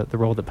inspired by the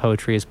role that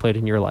poetry has played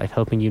in your life,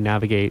 helping you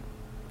navigate,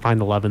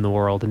 find the love in the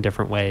world in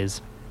different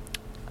ways,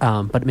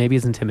 but maybe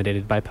is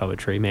intimidated by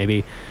poetry,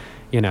 maybe,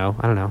 you know,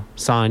 I don't know,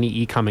 saw an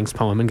E.E. Cummings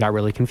poem and got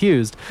really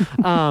confused.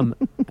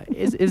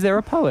 Is there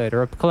a poet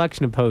or a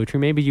collection of poetry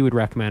maybe you would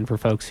recommend for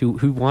folks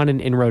who want an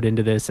inroad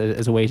into this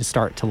as a way to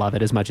start to love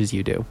it as much as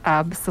you do?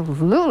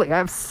 Absolutely. I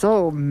have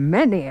so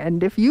many.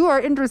 And if you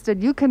are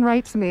interested, you can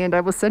write to me and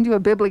I will send you a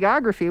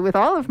bibliography with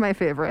all of my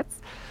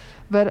favorites.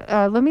 But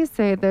let me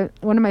say that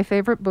one of my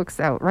favorite books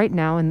out right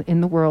now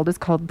in the world is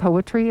called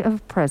Poetry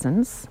of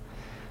Presence.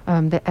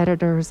 The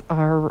editors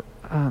are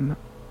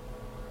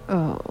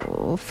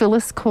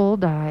Phyllis Cole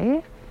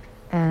Dye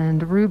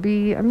and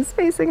Ruby, I'm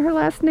spacing her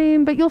last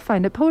name, but you'll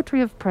find it, Poetry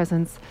of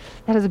Presence.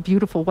 That has a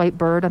beautiful white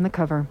bird on the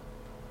cover.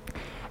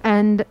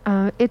 And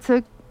it's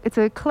a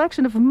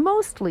collection of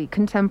mostly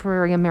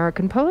contemporary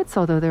American poets,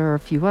 although there are a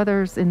few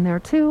others in there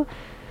too.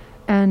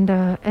 And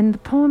the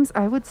poems,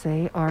 I would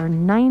say, are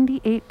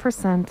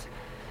 98%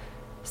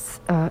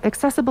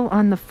 accessible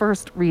on the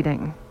first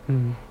reading.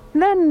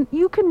 Then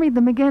you can read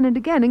them again and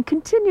again and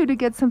continue to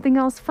get something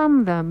else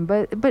from them.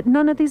 But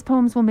none of these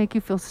poems will make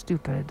you feel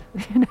stupid.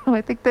 You know,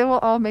 I think they will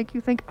all make you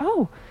think,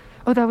 oh,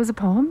 that was a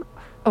poem.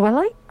 Oh, I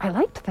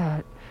liked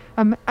that.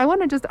 I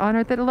want to just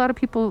honor that a lot of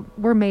people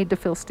were made to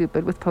feel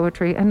stupid with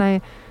poetry, and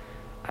I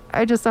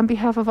just, on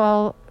behalf of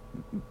all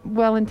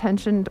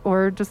well-intentioned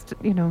or just,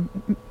 you know,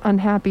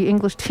 unhappy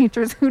English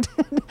teachers who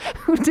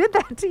did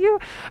that to you,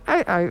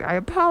 I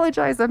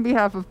apologize on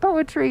behalf of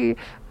poetry.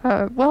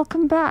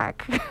 Welcome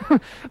back.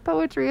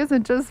 Poetry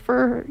isn't just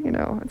for, you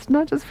know, it's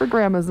not just for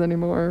grandmas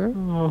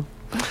anymore.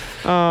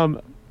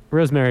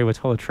 Rosemary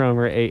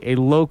Watola-Tromer, a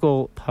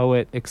local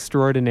poet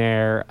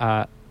extraordinaire.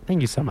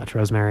 Thank you so much,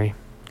 Rosemary.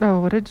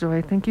 Oh, what a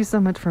joy. Thank you so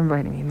much for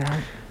inviting me,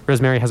 Matt.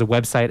 Rosemary has a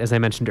website, as I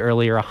mentioned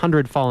earlier,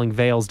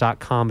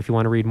 100fallingveils.com, if you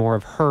want to read more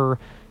of her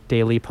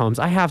daily poems.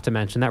 I have to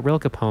mention that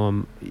Rilke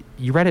poem,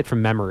 you read it from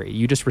memory.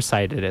 You just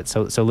recited it.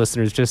 So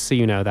listeners, just so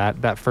you know,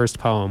 that first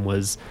poem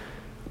was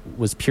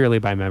purely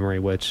by memory,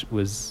 which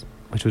was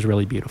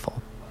really beautiful.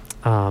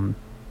 All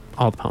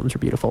the poems are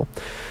beautiful.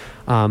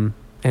 And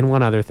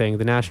one other thing,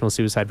 the National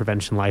Suicide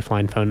Prevention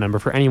Lifeline phone number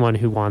for anyone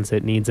who wants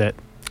it, needs it,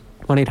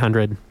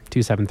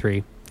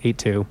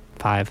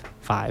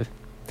 1-800-273-8255.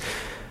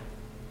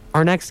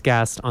 Our next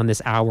guest on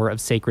this hour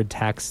of Sacred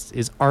Texts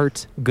is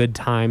Art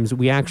Goodtimes.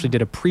 We actually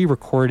did a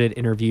pre-recorded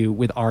interview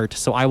with Art,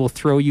 so I will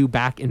throw you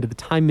back into the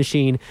time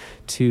machine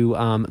to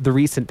the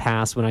recent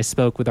past when I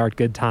spoke with Art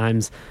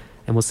Goodtimes,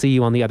 and we'll see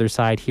you on the other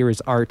side. Here is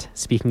Art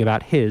speaking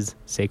about his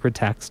sacred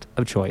text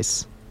of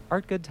choice.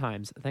 Art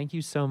Goodtimes, thank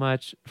you so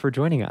much for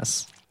joining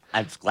us.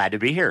 I'm glad to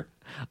be here.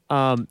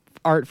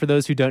 Art, for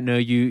those who don't know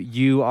you,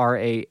 you are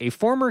a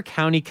former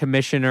county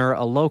commissioner,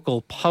 a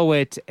local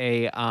poet,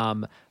 a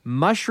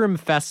mushroom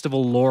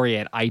festival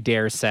laureate, I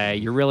dare say.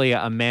 You're really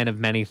a man of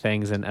many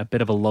things and a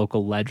bit of a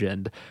local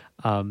legend.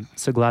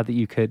 So glad that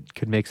you could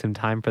make some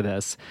time for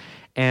this.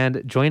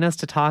 And join us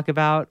to talk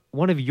about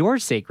one of your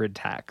sacred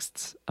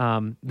texts.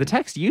 The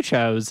text you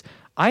chose,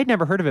 I had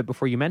never heard of it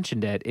before you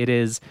mentioned it. It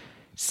is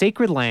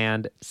Sacred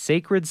Land,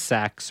 Sacred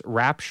Sex,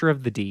 Rapture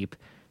of the Deep,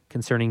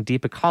 concerning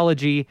deep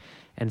ecology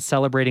and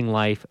celebrating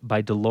life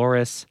by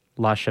Dolores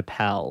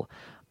LaChapelle.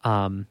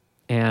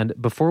 And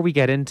before we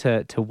get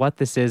into what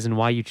this is and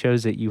why you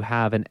chose it, you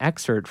have an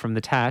excerpt from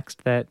the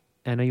text that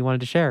I know you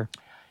wanted to share.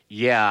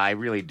 Yeah, I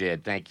really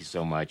did. Thank you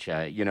so much.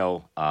 I'm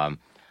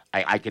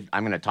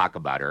going to talk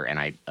about her, and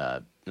I'm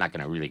not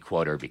going to really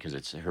quote her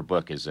because her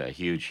book is a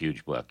huge,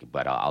 huge book,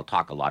 but I'll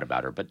talk a lot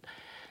about her. But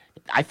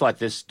I thought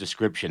this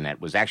description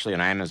that was actually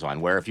on Amazon,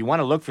 where if you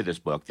want to look for this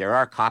book, there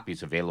are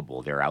copies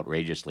available. They're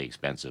outrageously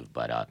expensive,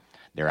 but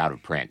they're out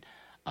of print,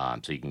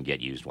 so you can get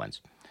used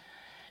ones.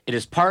 It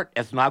is part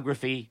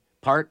ethnography,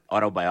 part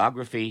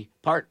autobiography,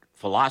 part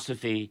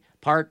philosophy,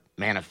 part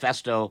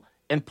manifesto,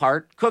 and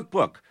part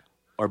cookbook,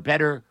 or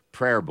better,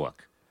 prayer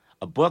book,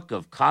 a book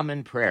of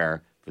common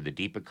prayer for the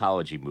deep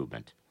ecology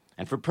movement,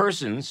 and for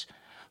persons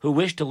who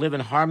wish to live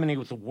in harmony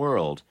with the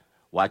world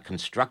while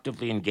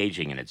constructively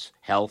engaging in its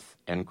health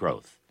and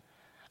growth.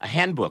 A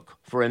handbook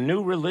for a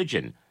new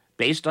religion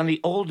based on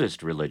the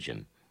oldest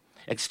religion,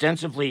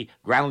 extensively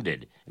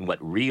grounded in what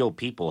real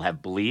people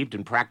have believed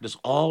and practiced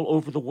all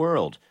over the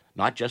world,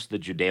 not just the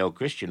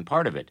Judeo-Christian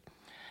part of it,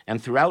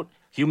 and throughout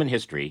human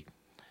history,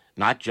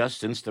 not just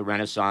since the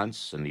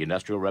Renaissance and the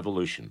Industrial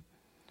Revolution.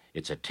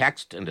 It's a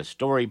text and a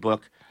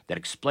storybook that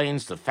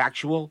explains the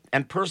factual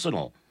and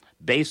personal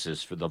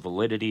basis for the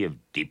validity of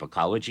deep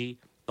ecology,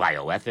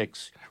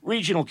 bioethics,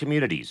 regional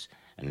communities,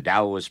 and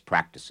Taoist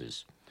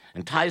practices,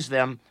 and ties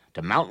them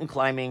to mountain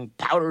climbing,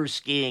 powder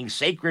skiing,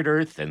 sacred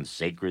earth, and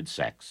sacred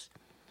sex.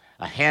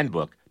 A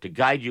handbook to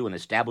guide you in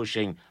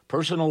establishing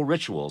personal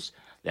rituals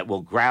that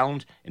will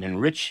ground and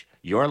enrich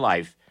your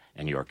life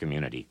and your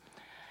community.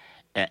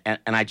 And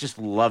I just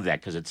love that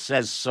because it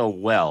says so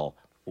well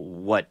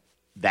what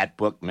that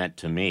book meant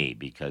to me,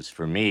 because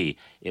for me,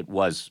 it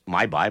was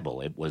my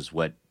Bible. It was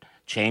what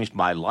changed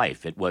my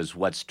life. It was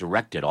what's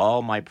directed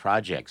all my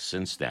projects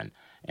since then.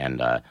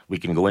 And we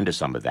can go into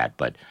some of that,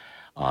 but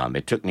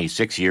it took me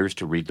 6 years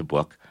to read the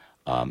book.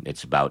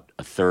 It's about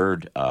a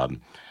third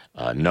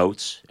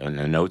notes, and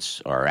the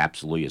notes are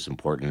absolutely as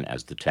important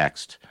as the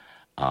text.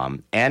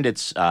 And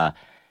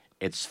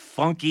it's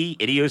funky,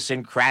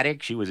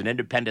 idiosyncratic. She was an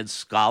independent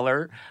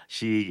scholar.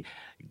 She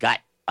got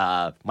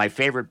my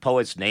favorite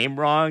poet's name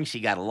wrong. She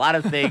got a lot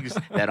of things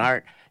that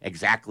aren't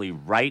exactly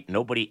right.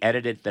 Nobody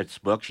edited this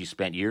book. She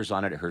spent years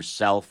on it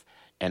herself,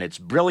 and it's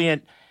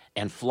brilliant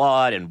and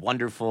flawed and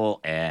wonderful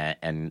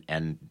and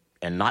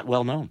not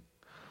well known.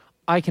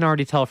 I can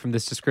already tell from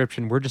this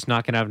description we're just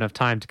not going to have enough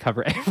time to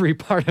cover every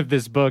part of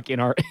this book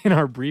in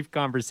our brief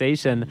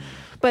conversation.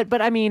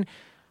 But I mean,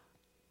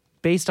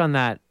 based on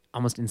that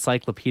almost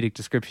encyclopedic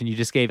description you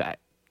just gave,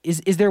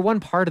 is there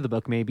one part of the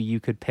book maybe you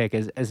could pick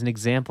as an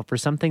example for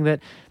something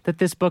that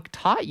this book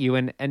taught you?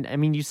 And I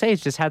mean, you say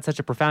it's just had such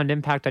a profound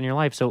impact on your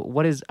life. So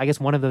what is, I guess,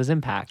 one of those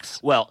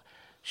impacts? Well,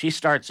 she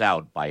starts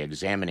out by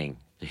examining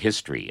the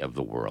history of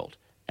the world.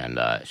 And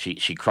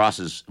she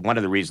crosses, one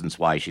of the reasons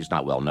why she's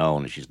not well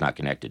known and she's not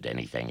connected to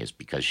anything is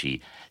because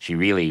she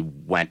really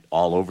went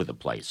all over the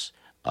place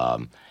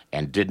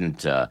and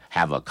didn't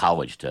have a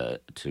college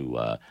to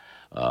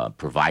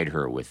provide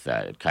her with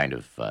that kind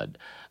of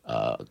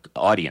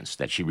audience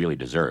that she really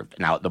deserved.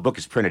 Now, the book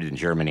is printed in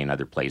Germany and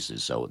other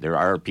places, so there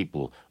are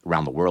people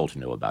around the world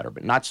who know about her,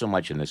 but not so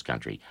much in this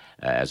country.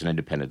 As an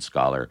independent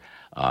scholar,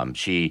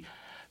 she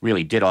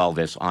really did all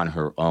this on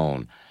her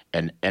own.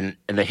 And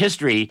the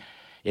history,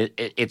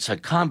 it's a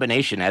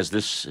combination, as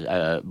this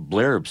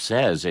blurb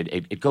says.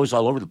 It goes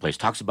all over the place.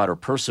 Talks about her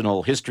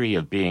personal history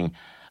of being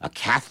a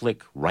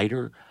Catholic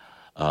writer,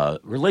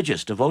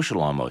 religious,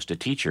 devotional almost, a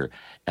teacher,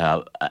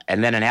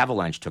 and then an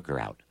avalanche took her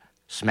out,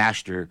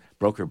 smashed her,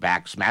 broke her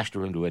back, smashed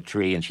her into a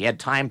tree, and she had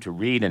time to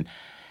read, and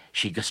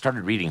she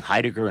started reading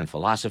Heidegger and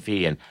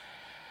philosophy, and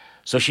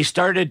so she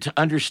started to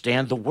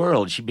understand the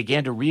world. She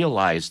began to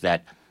realize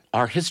that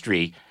our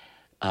history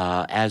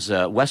as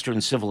a Western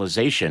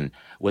civilization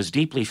was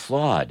deeply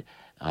flawed.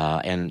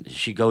 And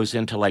she goes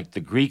into like the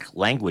Greek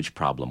language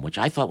problem, which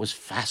I thought was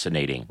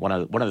fascinating. One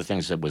of the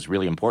things that was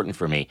really important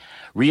for me,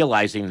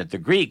 realizing that the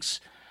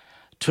Greeks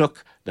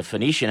took the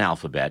Phoenician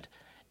alphabet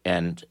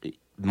and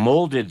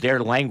molded their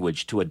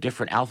language to a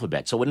different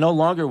alphabet. So it no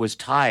longer was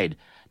tied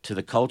to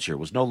the culture,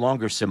 was no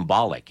longer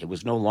symbolic. It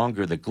was no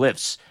longer the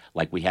glyphs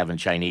like we have in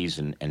Chinese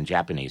and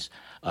Japanese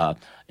and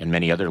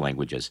many other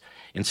languages.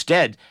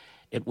 Instead,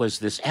 it was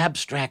this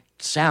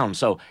abstract sound.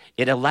 So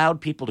it allowed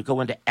people to go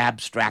into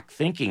abstract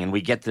thinking. And we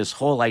get this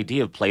whole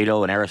idea of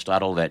Plato and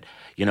Aristotle that,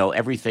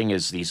 everything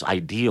is these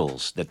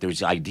ideals, that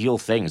there's ideal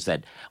things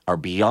that are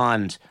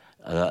beyond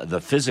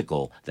the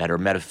physical, that are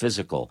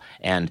metaphysical.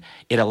 And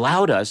it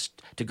allowed us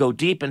to go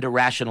deep into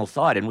rational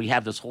thought. And we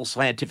have this whole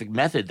scientific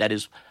method that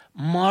is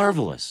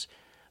marvelous,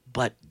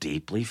 but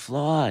deeply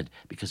flawed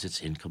because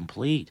it's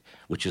incomplete,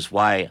 which is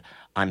why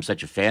I'm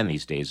such a fan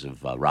these days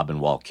of Robin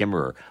Wall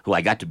Kimmerer, who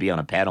I got to be on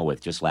a panel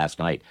with just last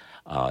night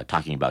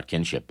talking about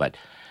kinship. But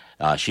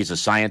she's a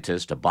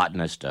scientist, a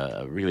botanist,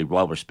 a really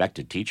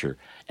well-respected teacher,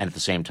 and at the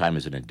same time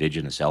is an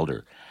indigenous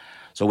elder.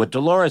 So what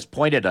Dolores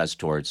pointed us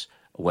towards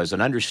was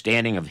an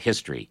understanding of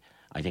history.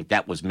 I think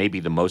that was maybe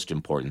the most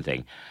important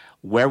thing.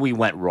 Where we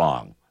went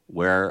wrong,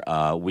 where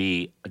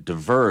we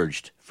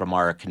diverged from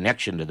our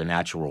connection to the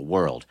natural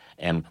world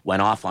and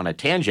went off on a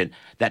tangent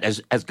that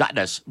has gotten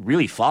us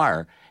really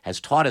far, has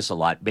taught us a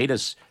lot, made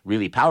us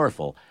really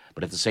powerful,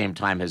 but at the same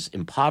time has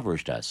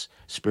impoverished us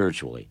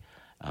spiritually.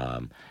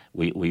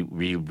 We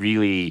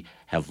really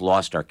have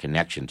lost our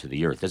connection to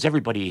the earth, as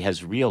everybody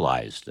has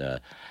realized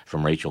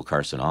from Rachel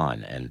Carson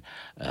on. And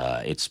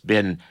it's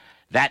been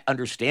that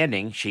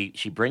understanding she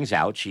brings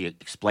out, she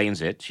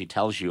explains it, she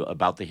tells you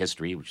about the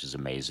history, which is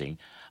amazing.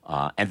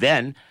 And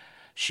then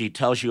she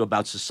tells you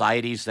about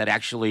societies that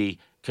actually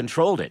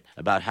controlled it,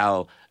 about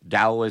how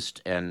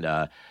Taoist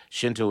and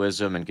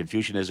Shintoism and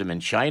Confucianism in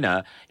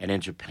China and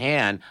in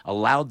Japan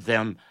allowed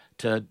them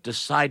to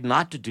decide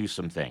not to do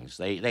some things.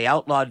 They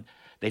outlawed,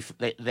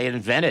 they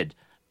invented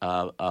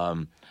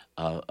gunpowder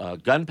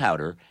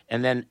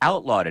and then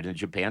outlawed it in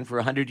Japan for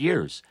 100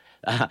 years.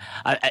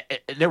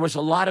 There was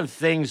a lot of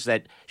things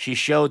that she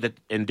showed that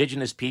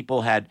indigenous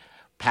people had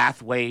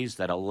pathways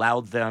that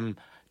allowed them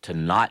to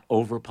not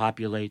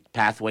overpopulate,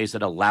 pathways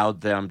that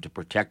allowed them to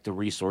protect the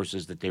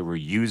resources that they were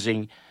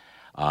using.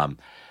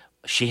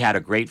 She had a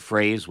great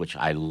phrase, which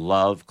I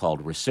love,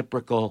 called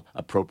reciprocal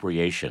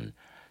appropriation.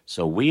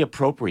 So we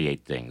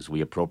appropriate things.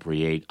 We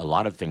appropriate a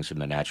lot of things from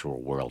the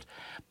natural world,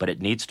 but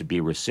it needs to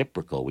be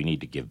reciprocal. We need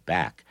to give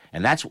back.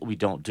 And that's what we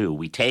don't do.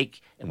 We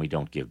take and we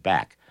don't give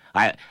back.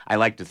 I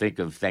like to think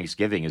of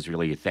Thanksgiving as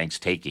really a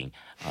thanks-taking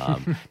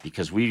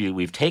because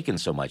we've taken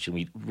so much and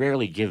we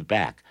rarely give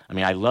back. I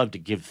mean, I love to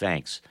give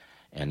thanks,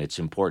 and it's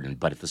important,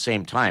 but at the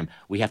same time,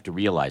 we have to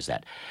realize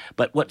that.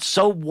 But what's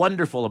so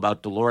wonderful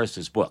about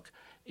Dolores's book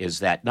is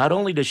that not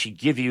only does she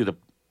give you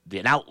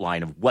an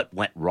outline of what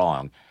went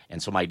wrong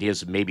and some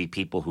ideas of maybe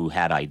people who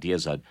had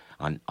ideas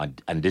on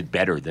did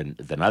better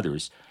than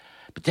others,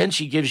 but then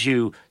she gives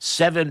you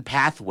 7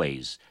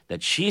 pathways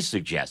that she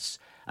suggests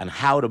on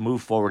how to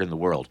move forward in the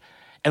world.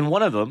 And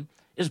one of them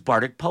is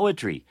Bardic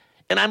poetry.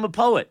 And I'm a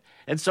poet.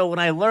 And so when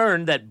I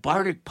learned that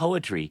Bardic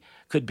poetry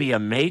could be a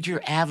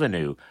major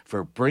avenue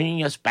for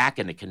bringing us back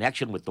into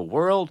connection with the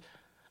world,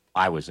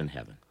 I was in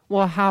heaven.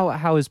 Well,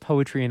 how is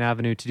poetry an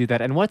avenue to do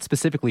that? And what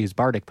specifically is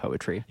Bardic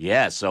poetry?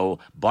 Yeah, so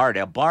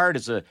a bard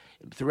is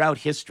throughout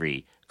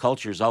history,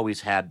 cultures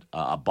always had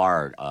a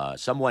bard,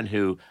 someone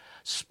who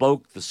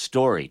spoke the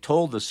story,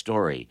 told the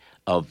story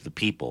of the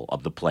people,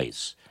 of the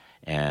place.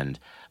 And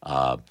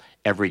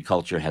every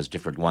culture has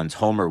different ones.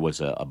 Homer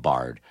was a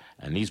bard.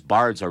 And these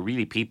bards are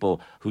really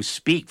people who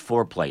speak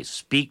for place,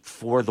 speak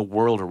for the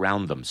world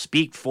around them,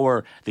 speak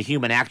for the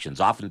human actions.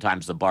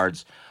 Oftentimes the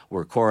bards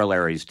were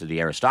corollaries to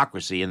the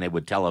aristocracy, and they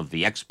would tell of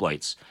the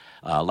exploits,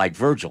 like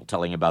Virgil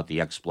telling about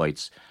the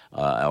exploits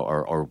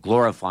or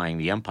glorifying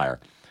the empire.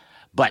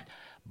 But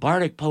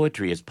Bardic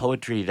poetry is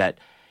poetry that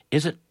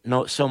isn't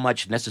so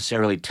much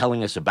necessarily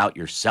telling us about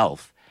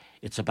yourself.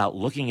 It's about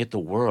looking at the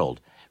world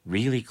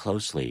really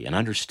closely and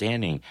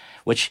understanding,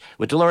 what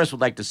Dolores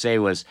would like to say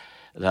was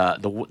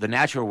the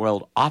natural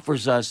world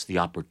offers us the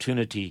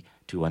opportunity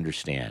to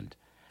understand.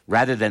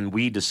 Rather than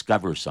we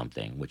discover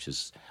something, which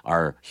is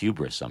our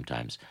hubris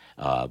sometimes.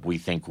 We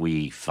think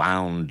we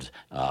found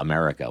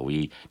America.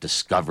 We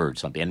discovered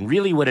something. And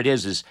really what it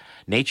is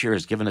nature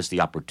has given us the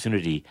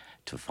opportunity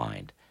to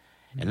find.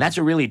 And that's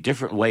a really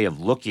different way of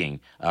looking,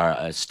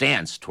 a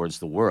stance towards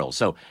the world.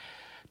 So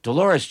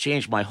Dolores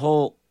changed my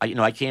whole,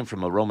 I came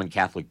from a Roman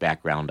Catholic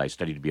background. I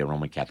studied to be a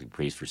Roman Catholic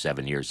priest for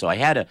 7 years. So I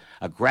had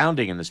a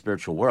grounding in the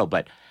spiritual world,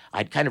 but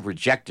I'd kind of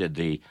rejected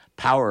the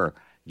power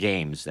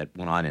games that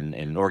went on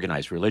in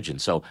organized religion.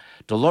 So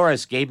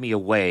Dolores gave me a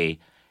way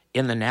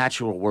in the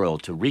natural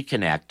world to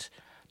reconnect,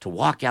 to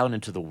walk out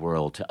into the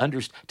world,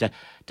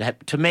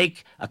 to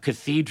make a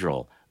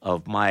cathedral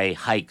of my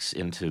hikes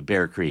into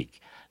Bear Creek.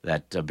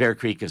 That Bear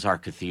Creek is our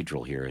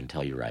cathedral here in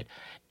Telluride.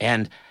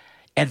 And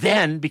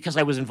then, because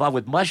I was involved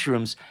with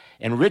mushrooms,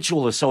 and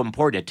ritual is so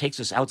important, it takes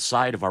us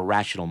outside of our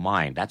rational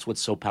mind. That's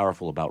what's so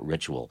powerful about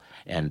ritual.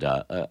 And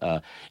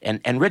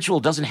ritual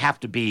doesn't have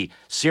to be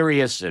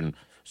serious and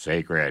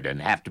sacred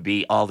and have to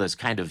be all this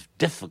kind of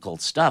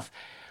difficult stuff.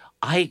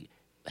 I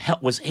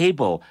was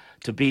able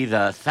to be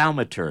the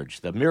thaumaturge,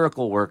 the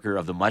miracle worker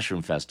of the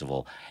Mushroom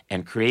Festival,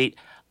 and create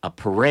a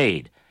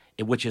parade,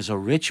 which is a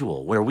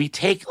ritual where we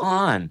take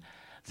on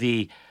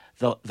the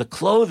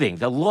clothing,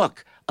 the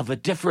look of a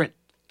different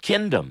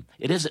kingdom.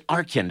 It isn't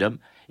our kingdom.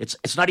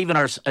 It's not even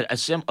a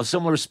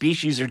similar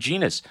species or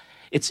genus.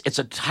 It's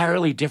an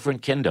entirely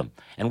different kingdom.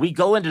 And we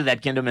go into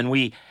that kingdom and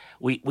we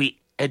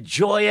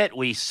enjoy it,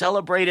 we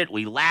celebrate it,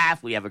 we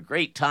laugh, we have a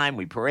great time,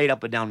 we parade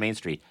up and down Main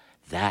Street.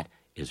 That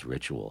is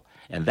ritual.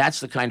 And that's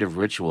the kind of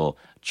ritual,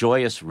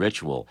 joyous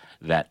ritual,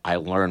 that I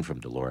learned from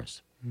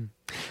Dolores.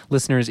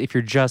 Listeners, if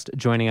you're just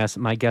joining us,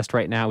 my guest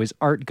right now is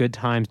Art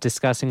Goodtimes,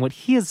 discussing what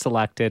he has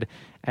selected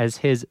as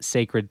his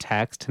sacred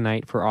text.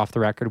 Tonight, for Off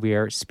the Record, we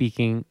are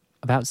speaking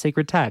about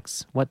sacred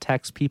texts, what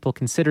texts people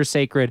consider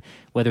sacred,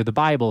 whether the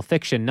Bible,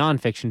 fiction,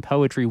 nonfiction,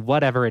 poetry,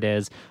 whatever it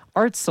is.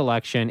 Art's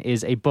selection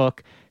is a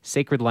book,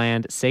 Sacred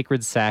Land,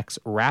 Sacred Sex,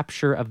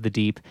 Rapture of the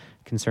Deep,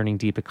 Concerning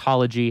Deep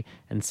Ecology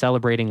and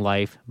Celebrating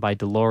Life by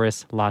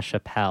Dolores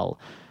LaChapelle.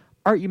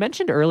 Art, you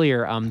mentioned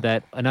earlier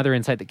that another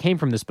insight that came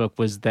from this book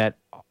was that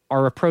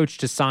our approach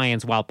to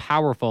science, while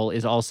powerful,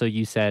 is also,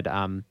 you said,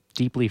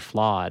 deeply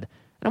flawed.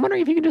 And I'm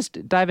wondering if you can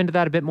just dive into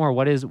that a bit more.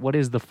 What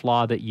is the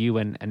flaw that you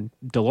and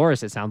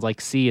Dolores, it sounds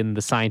like, see in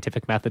the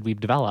scientific method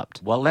we've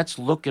developed? Well, let's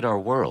look at our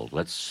world.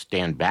 Let's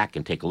stand back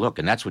and take a look.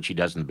 And that's what she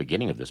does in the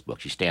beginning of this book.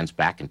 She stands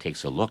back and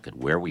takes a look at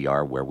where we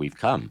are, where we've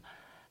come,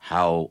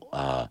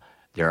 how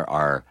there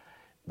are,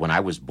 when I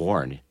was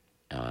born,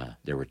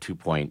 there were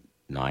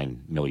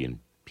 2.9 million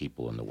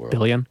people in the world.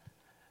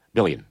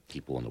 Billion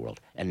people in the world.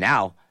 And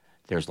now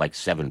there's like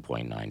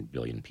 7.9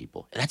 billion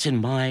people. That's in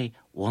my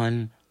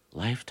one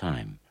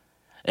lifetime.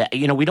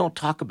 We don't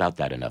talk about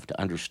that enough to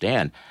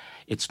understand.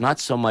 It's not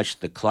so much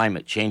the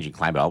climate changing.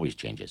 Climate always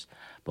changes.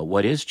 But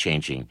what is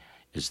changing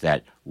is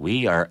that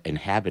we are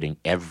inhabiting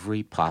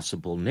every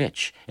possible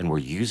niche, and we're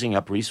using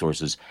up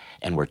resources,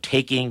 and we're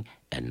taking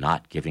and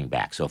not giving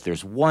back. So if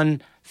there's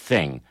one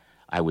thing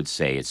I would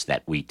say, it's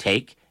that we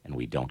take and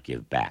we don't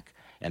give back.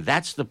 And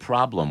that's the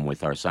problem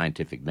with our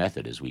scientific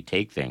method, is we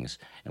take things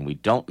and we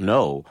don't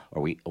know,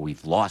 or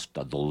we've lost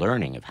the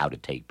learning of how to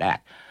take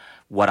back.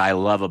 What I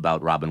love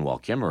about Robin Wall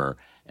Kimmerer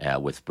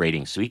with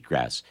Braiding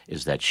Sweetgrass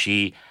is that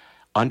she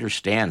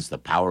understands the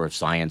power of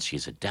science.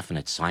 She's a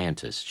definite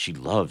scientist. She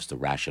loves the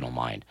rational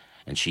mind,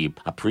 and she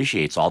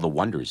appreciates all the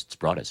wonders it's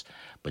brought us.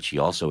 But she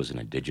also is an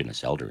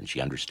indigenous elder, and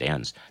she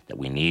understands that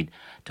we need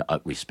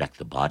to respect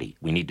the body.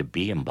 We need to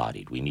be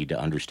embodied. We need to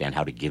understand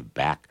how to give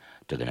back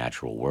to the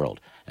natural world.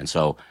 And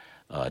so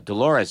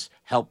Dolores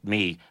helped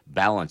me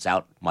balance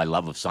out my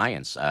love of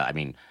science.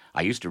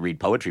 I used to read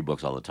poetry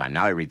books all the time.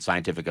 Now I read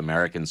Scientific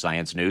American,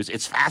 Science News.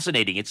 It's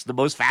fascinating. It's the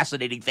most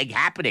fascinating thing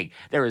happening.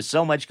 There is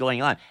so much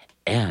going on.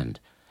 And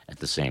at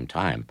the same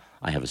time,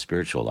 I have a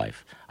spiritual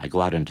life. I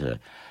go out into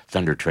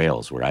Thunder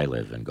Trails where I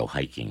live and go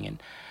hiking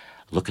and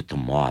look at the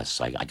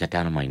moss. I got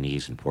down on my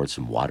knees and poured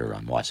some water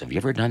on moss. Have you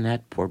ever done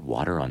that? Poured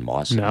water on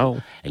moss?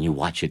 No. And you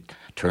watch it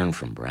turn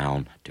from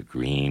brown to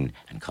green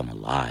and come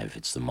alive.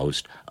 It's the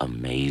most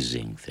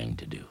amazing thing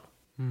to do.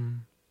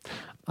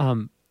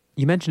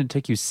 You mentioned it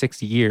took you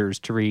 6 years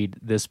to read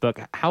this book.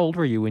 How old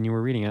were you when you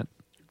were reading it?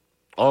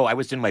 Oh, I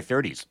was in my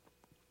 30s.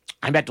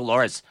 I met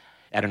Dolores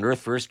at an Earth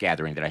First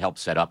gathering that I helped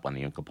set up on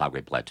the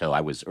Uncompahgre Plateau. I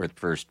was Earth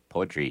First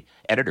poetry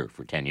editor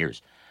for 10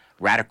 years,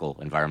 radical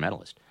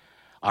environmentalist.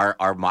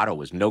 Our motto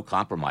was no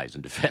compromise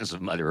in defense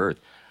of Mother Earth,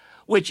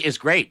 which is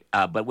great.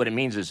 But what it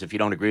means is if you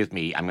don't agree with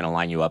me, I'm going to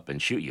line you up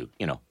and shoot you.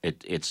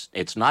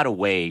 It's not a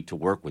way to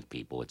work with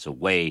people. It's a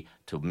way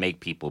to make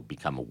people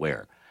become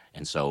aware.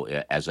 And so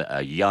as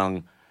a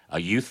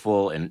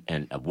youthful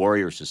and a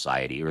warrior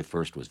society, Earth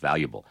First was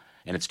valuable,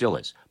 and it still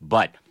is.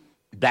 But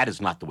that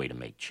is not the way to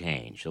make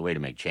change. The way to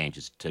make change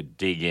is to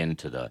dig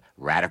into the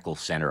radical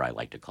center, I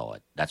like to call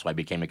it. That's why I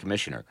became a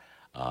commissioner,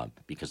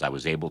 because I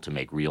was able to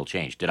make real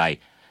change. Did I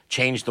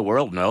change the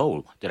world?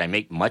 No. Did I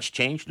make much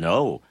change?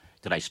 No.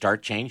 Did I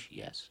start change?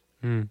 Yes.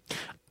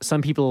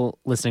 Some people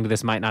listening to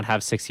this might not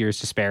have 6 years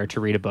to spare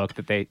to read a book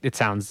that it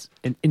sounds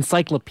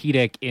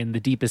encyclopedic in the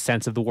deepest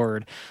sense of the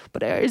word.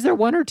 But is there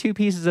one or two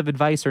pieces of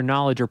advice or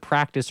knowledge or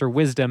practice or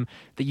wisdom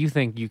that you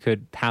think you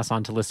could pass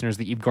on to listeners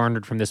that you've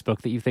garnered from this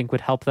book that you think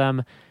would help them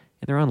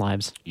in their own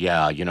lives?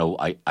 Yeah,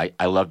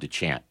 I love to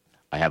chant.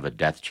 I have a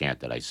death chant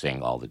that I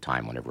sing all the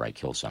time whenever I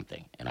kill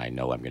something, and I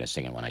know I'm going to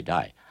sing it when I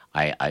die.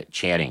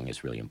 Chanting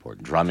is really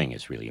important. Drumming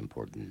is really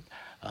important.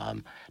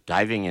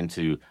 Diving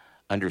into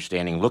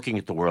understanding, looking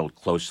at the world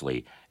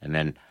closely, and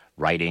then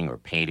writing or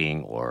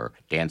painting or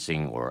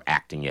dancing or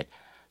acting it.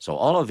 So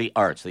all of the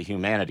arts, the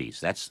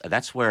humanities,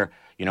 that's where,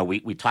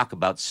 we talk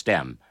about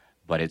STEM,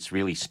 but it's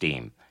really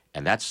STEAM.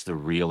 And that's the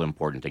real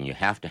important thing. You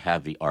have to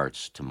have the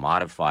arts to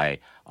modify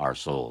our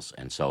souls.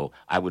 And so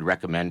I would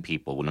recommend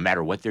people, no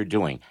matter what they're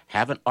doing,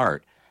 have an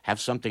art, have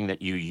something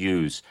that you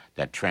use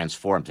that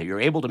transforms, that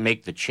you're able to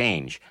make the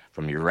change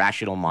from your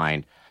rational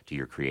mind to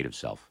your creative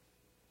self.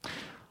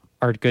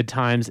 Art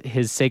Goodtimes,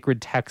 his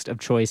sacred text of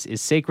choice is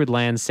Sacred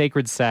Land,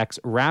 Sacred Sex,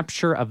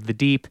 Rapture of the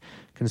Deep,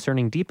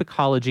 Concerning Deep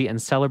Ecology and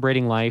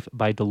Celebrating Life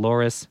by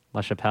Dolores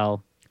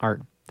LaChapelle.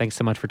 Art, thanks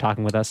so much for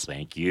talking with us.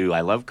 Thank you.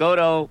 I love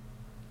Godot.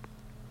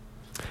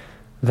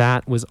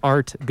 That was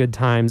Art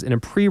Goodtimes in a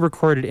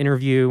pre-recorded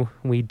interview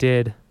we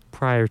did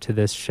prior to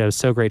this show.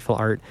 So grateful,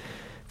 Art,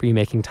 for you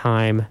making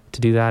time to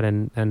do that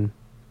and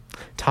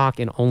talk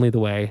in only the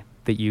way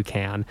that you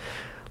can.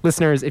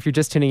 Listeners, if you're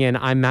just tuning in,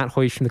 I'm Matt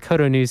Hoysh from the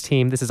Kodo News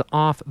team. This is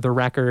Off the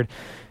Record.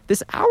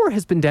 This hour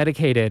has been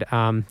dedicated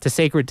to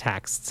sacred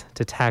texts,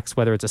 to texts,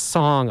 whether it's a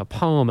song, a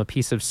poem, a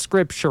piece of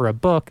scripture, a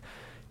book,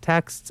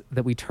 texts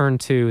that we turn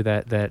to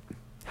that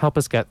help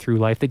us get through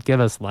life, that give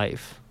us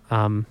life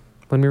when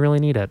we really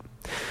need it.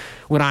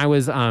 When I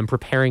was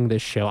preparing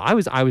this show, I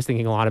was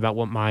thinking a lot about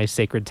what my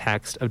sacred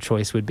text of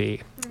choice would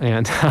be,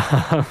 and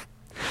a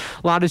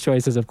lot of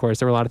choices. Of course,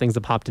 there were a lot of things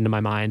that popped into my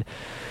mind.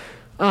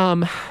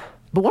 But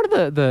one of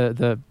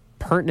the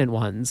pertinent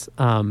ones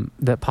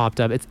that popped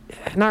up, it's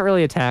not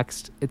really a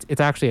text.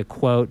 It's actually a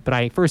quote, but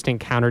I first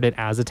encountered it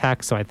as a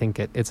text, so I think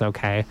it's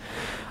okay.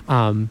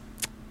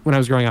 When I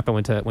was growing up, I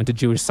went to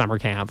Jewish summer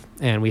camp,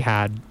 and we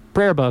had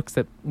prayer books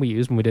that we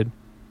used when we did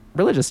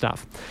religious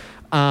stuff.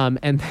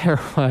 And there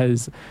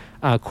was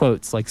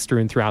quotes like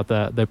strewn throughout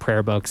the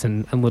prayer books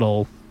and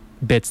little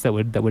bits that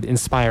would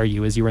inspire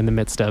you as you were in the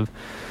midst of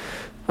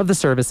the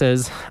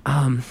services.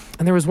 And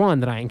there was one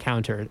that I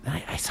encountered.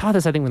 I saw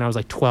this, I think, when I was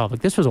like 12.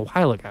 Like, this was a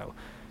while ago.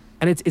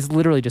 And it's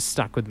literally just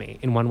stuck with me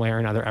in one way or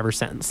another ever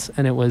since.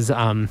 And it was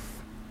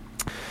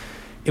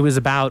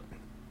about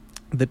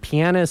the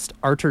pianist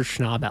Artur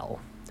Schnabel,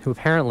 who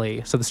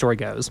apparently, so the story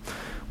goes,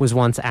 was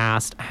once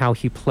asked how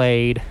he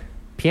played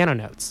piano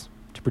notes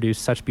to produce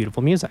such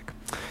beautiful music.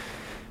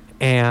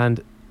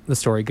 And the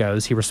story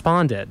goes, he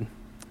responded,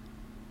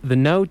 "The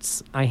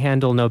notes I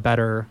handle no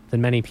better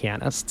than many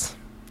pianists,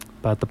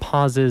 but the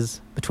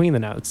pauses between the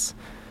notes,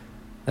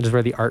 that is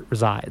where the art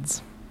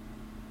resides."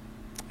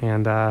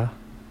 And that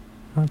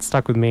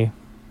stuck with me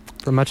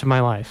for much of my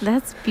life.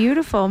 That's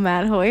beautiful,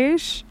 Matt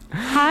Hoish.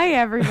 Hi,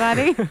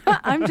 everybody.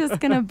 I'm just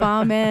going to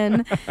bomb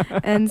in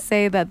and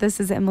say that this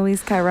is Emily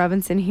Scott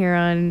Robinson here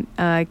on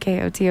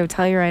KOTO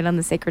Telluride on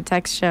the Sacred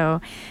Text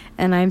Show.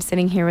 And I'm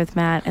sitting here with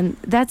Matt. And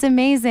that's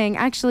amazing.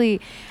 Actually,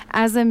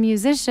 as a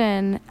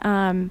musician,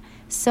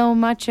 so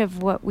much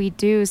of what we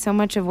do, so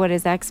much of what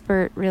is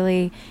expert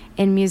really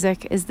in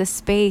music is the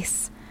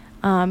space.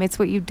 It's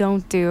what you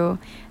don't do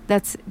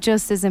that's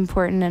just as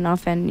important and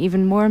often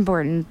even more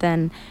important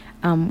than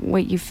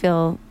what you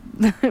fill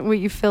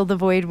the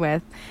void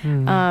with.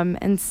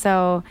 And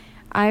so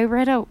I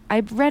read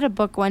a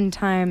book one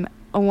time,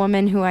 a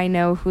woman who I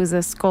know who's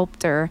a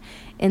sculptor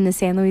in the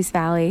San Luis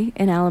Valley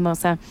in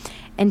Alamosa,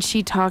 and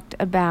she talked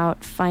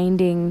about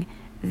finding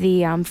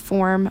the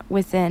form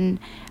within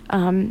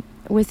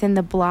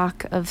the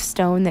block of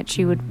stone that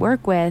she would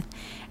work with,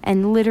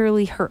 and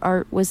literally her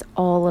art was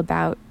all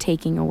about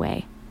taking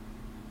away.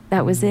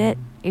 That was it.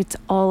 It's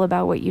all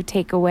about what you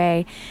take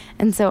away.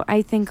 And so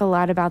I think a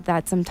lot about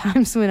that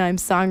sometimes when I'm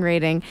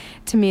songwriting.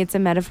 To me, it's a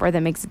metaphor that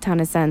makes a ton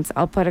of sense.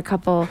 I'll put a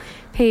couple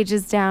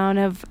pages down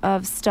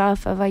of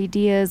stuff, of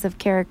ideas, of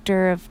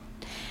character,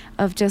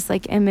 of just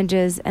like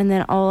images, and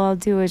then all I'll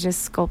do is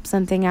just sculpt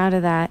something out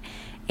of that.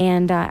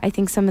 And I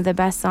think some of the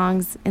best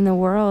songs in the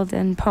world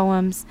and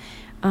poems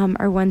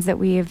are ones that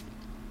we've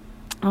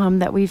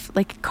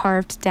like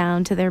carved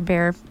down to their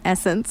bare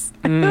essence.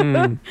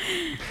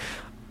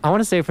 I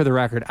want to say for the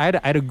record, I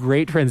had a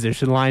great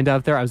transition lined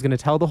up there. I was going to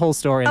tell the whole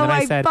story, and then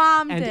I said,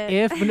 bombed "And it.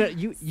 if no,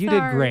 you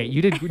did great,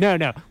 you did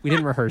no, we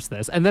didn't rehearse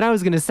this." And then I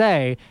was going to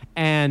say,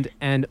 and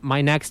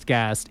my next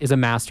guest is a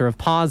master of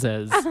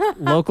pauses,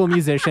 local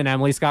musician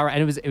Emily Scott,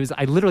 and it was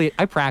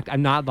I practiced.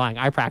 I'm not lying.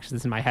 I practiced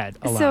this in my head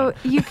alone. So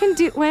you can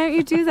do. Why don't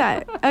you do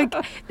that?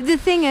 The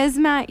thing is,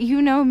 Matt,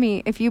 you know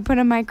me. If you put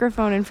a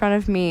microphone in front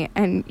of me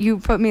and you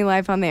put me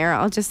live on the air,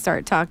 I'll just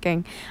start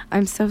talking.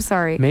 I'm so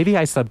sorry. Maybe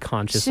I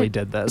subconsciously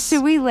did this.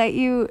 Should we let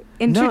you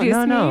introduce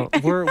me? No.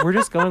 We're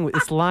just going with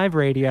it's live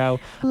radio.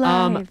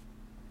 Live.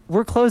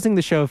 We're closing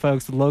the show,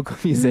 folks, with local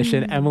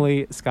musician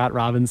Emily Scott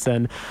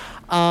Robinson,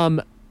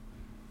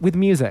 with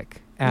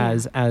music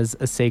as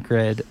a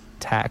sacred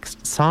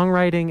text,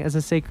 songwriting as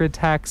a sacred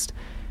text.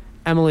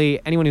 Emily,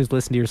 anyone who's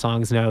listened to your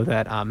songs know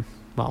that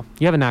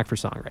you have a knack for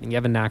songwriting. You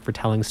have a knack for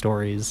telling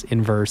stories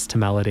in verse to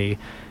melody.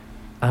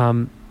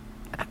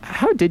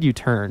 How did you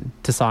turn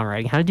to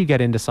songwriting? How did you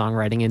get into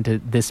songwriting, into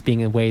this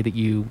being a way that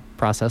you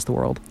process the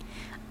world?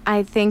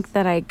 I think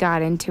that I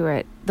got into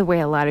it the way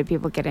a lot of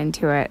people get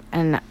into it.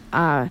 And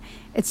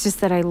it's just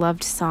that I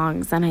loved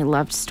songs and I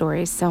loved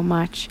stories so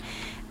much.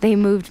 They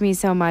moved me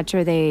so much,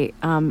 or they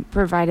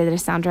provided a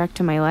soundtrack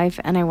to my life,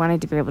 and I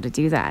wanted to be able to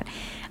do that.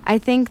 I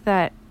think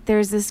that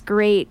there's this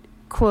great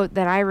quote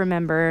that I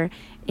remember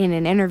in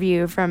an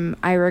interview from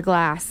Ira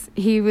Glass.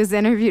 He was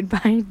interviewed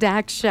by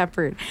Dax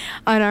Shepard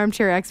on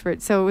Armchair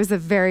Expert. So it was a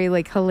very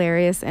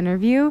hilarious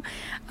interview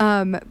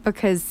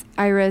because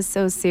Ira is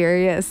so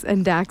serious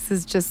and Dax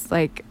is just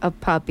like a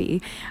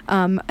puppy,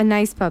 a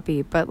nice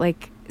puppy, but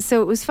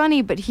so it was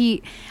funny, but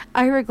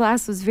Ira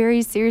Glass was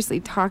very seriously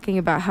talking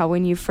about how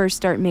when you first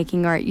start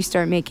making art, you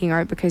start making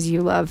art because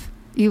you love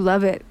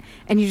it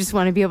and you just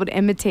want to be able to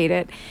imitate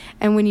it.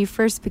 And when you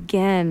first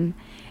begin,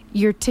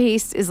 your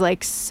taste is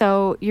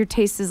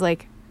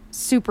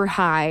super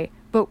high,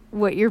 but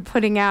what you're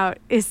putting out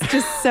is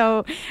just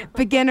so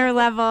beginner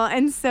level.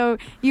 And so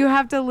you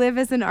have to live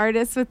as an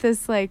artist with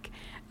this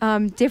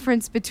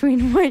difference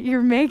between what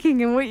you're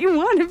making and what you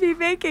want to be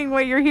making,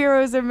 what your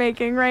heroes are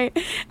making, right?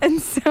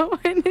 And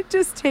it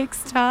just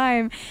takes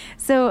time.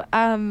 So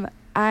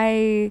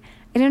I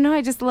don't know,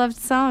 I just loved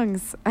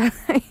songs.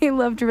 I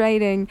loved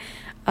writing.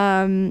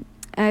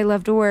 I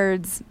loved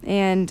words,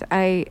 and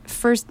I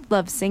first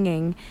loved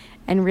singing,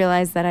 and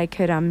realized that I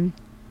could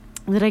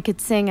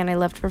sing, and I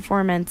loved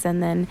performance.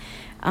 And then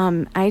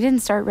I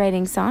didn't start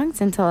writing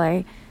songs until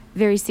I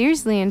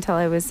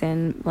was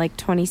in like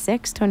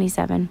 26,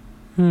 27.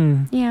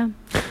 Yeah.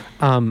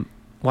 Well,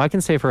 I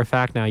can say for a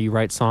fact now you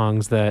write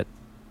songs that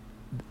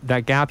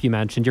gap you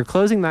mentioned, you're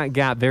closing that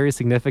gap very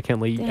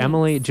significantly. Thanks.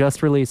 Emily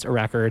just released a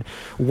record.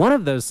 One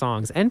of those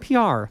songs,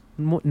 NPR,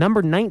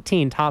 number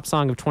 19 top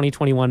song of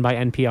 2021 by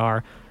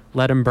NPR,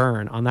 Let 'Em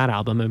Burn, on that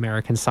album,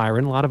 American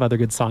Siren. A lot of other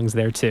good songs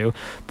there too.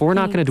 But we're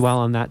not going to dwell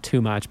on that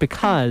too much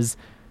because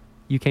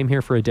you came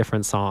here for a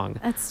different song.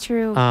 That's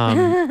true.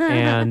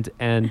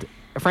 And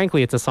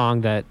frankly, it's a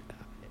song that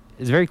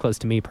is very close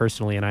to me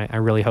personally, and I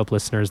really hope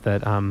listeners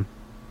that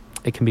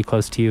it can be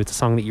close to you. It's a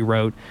song that you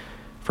wrote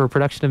for a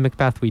production of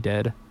Macbeth we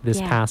did this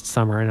past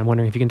summer, and I'm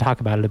wondering if you can talk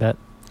about it a bit.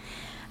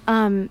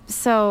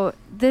 So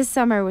this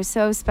summer was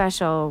so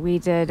special. We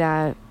did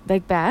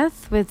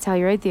Macbeth with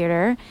Telluride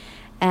Theater,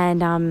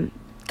 and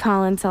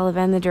Colin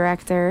Sullivan, the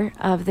director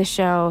of the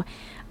show,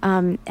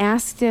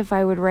 asked if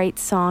I would write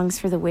songs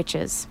for the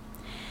witches.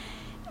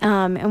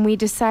 And we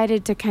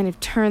decided to kind of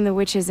turn the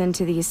witches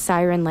into these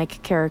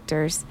siren-like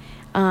characters,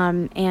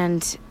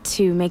 and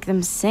to make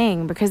them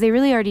sing, because they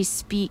really already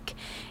speak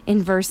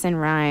in verse and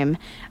rhyme.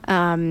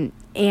 And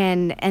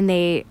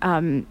they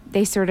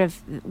sort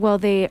of, well,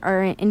 they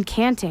are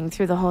incanting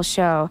through the whole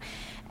show.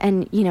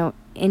 And, you know,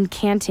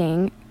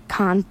 incanting,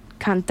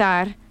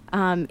 cantar,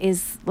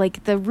 is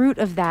like the root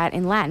of that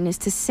in Latin is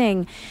to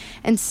sing.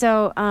 And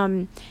so,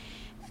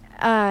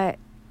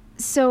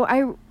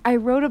 so I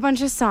wrote a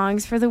bunch of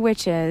songs for the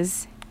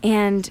witches.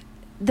 And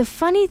the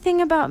funny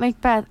thing about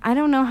Macbeth, I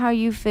don't know how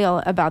you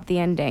feel about the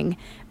ending,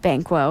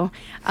 Banquo.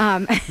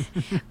 But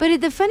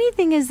the funny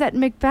thing is that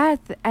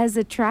Macbeth, as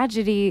a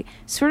tragedy,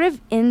 sort of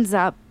ends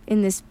up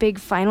in this big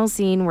final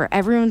scene where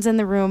everyone's in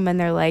the room and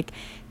they're like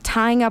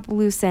tying up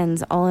loose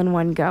ends all in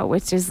one go,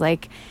 which is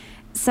like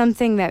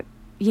something that,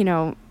 you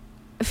know,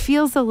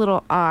 feels a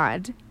little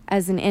odd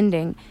as an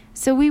ending.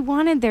 So we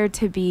wanted there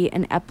to be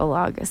an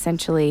epilogue,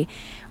 essentially,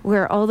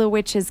 where all the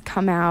witches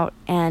come out,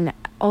 and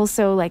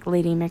also like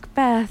Lady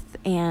Macbeth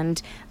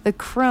and the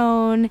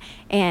Crone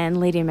and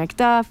Lady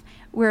Macduff,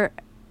 where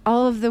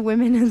all of the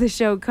women of the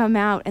show come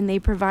out and they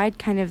provide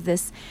kind of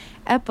this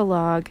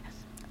epilogue,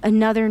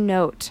 another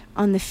note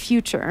on the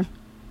future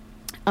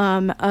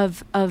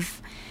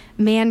of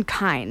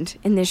mankind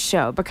in this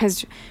show.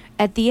 Because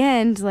at the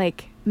end,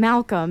 like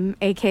Malcolm,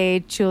 aka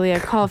Julia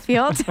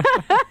Caulfield,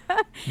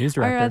 News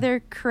director. our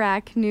other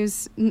crack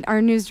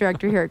our news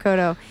director here at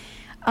Kodo,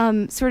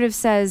 sort of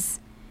says,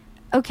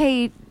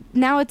 okay,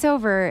 now it's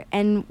over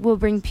and we'll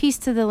bring peace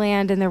to the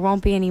land and there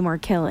won't be any more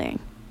killing.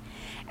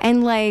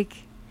 And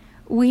like,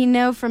 we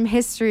know from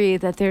history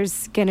that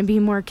there's going to be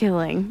more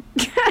killing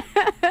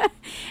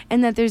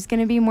and that there's going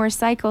to be more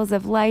cycles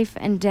of life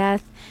and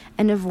death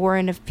and of war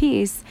and of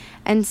peace.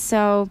 And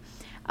so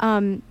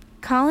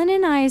Colin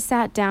and I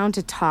sat down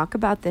to talk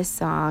about this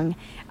song.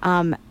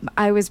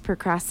 I was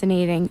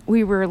procrastinating.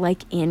 We were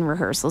like in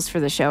rehearsals for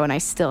the show and I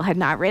still had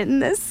not written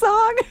this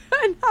song.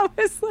 And I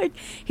was like,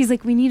 he's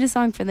like, we need a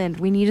song for the end.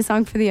 We need a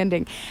song for the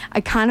ending.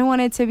 I kind of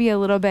wanted to be a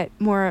little bit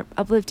more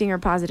uplifting or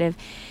positive.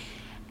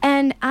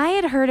 And I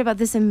had heard about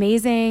this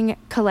amazing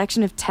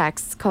collection of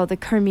texts called the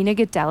Carmina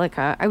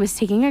Gadelica. I was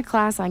taking a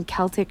class on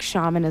Celtic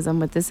shamanism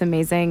with this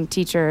amazing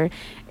teacher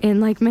in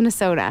like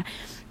Minnesota.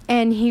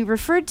 And he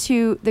referred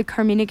to the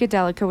Carmina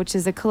Gadelica, which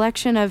is a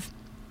collection of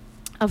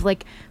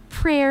like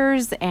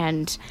prayers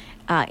and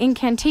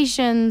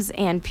incantations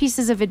and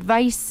pieces of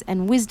advice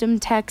and wisdom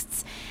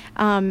texts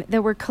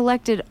that were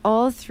collected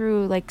all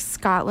through like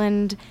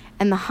Scotland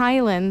and the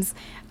Highlands,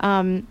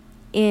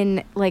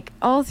 in like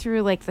all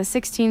through like the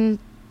 1600s,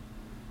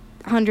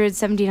 1700s,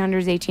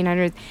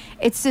 1800s.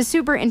 It's a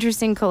super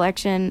interesting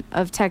collection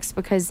of texts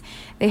because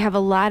they have a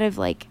lot of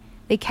like,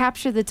 they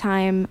capture the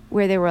time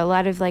where there were a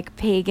lot of like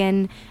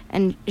pagan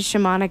and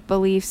shamanic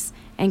beliefs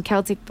and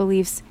Celtic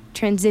beliefs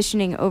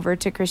transitioning over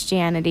to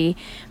Christianity.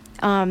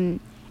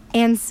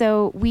 And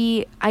so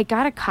I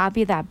got a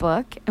copy of that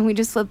book and we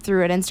just flipped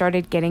through it and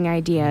started getting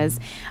ideas.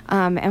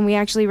 And we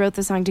actually wrote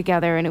the song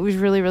together and it was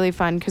really, really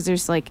fun because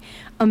there's like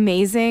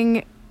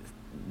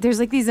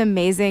these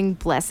amazing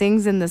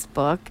blessings in this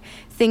book,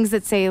 things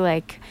that say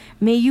like,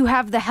 may you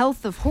have the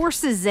health of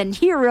horses and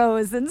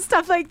heroes and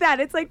stuff like that.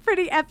 It's like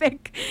pretty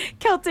epic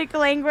Celtic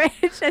language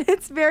and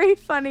it's very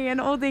funny in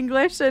Old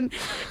English and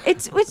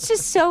it's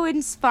just so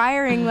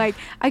inspiring. Like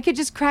I could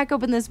just crack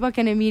open this book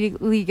and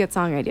immediately get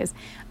song ideas.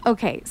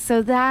 Okay,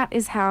 so that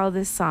is how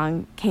this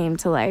song came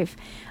to life.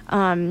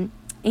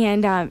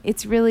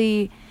 It's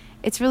really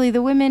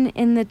the women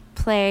in the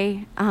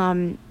play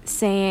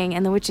saying,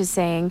 and the witches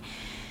saying,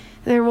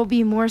 there will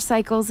be more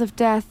cycles of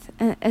death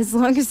as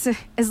long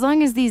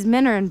as these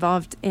men are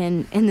involved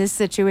in this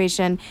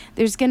situation.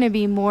 There's going to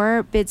be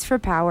more bids for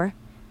power.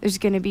 there's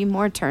going to be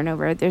more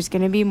turnover, there's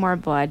going to be more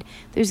blood,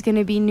 there's going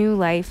to be new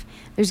life,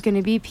 there's going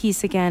to be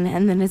peace again,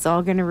 and then it's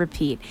all going to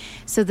repeat.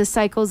 So the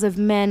cycles of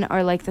men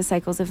are like the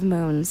cycles of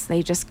moons.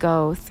 They just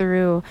go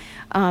through.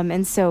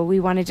 And so we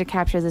wanted to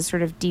capture this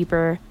sort of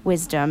deeper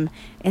wisdom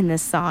in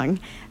this song.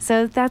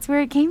 So that's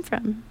where it came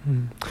from.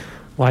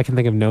 Well, I can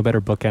think of no better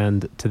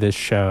bookend to this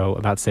show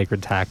about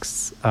sacred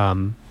texts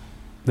than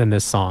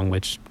this song,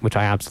 which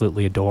I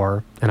absolutely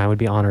adore. And I would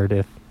be honored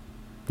if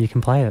you can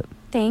play it.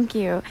 Thank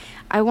you.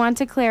 I want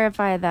to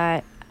clarify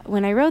that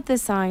when I wrote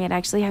this song, it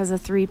actually has a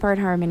 3-part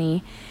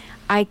harmony.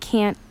 I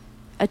can't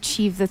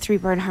achieve the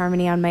 3-part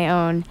harmony on my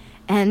own,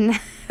 and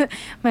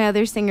my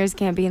other singers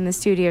can't be in the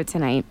studio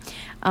tonight.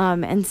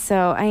 And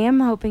so I am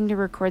hoping to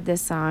record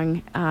this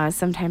song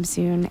sometime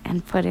soon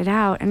and put it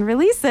out and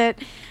release it.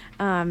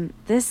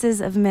 This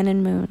is Of Men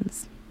and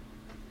Moons.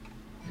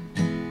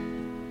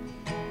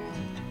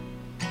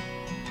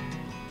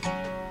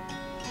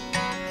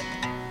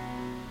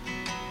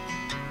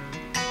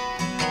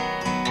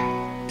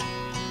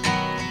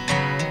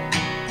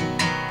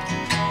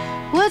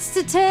 What's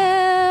to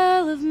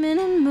tell of men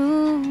and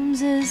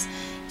moons as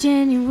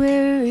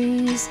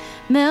Januaries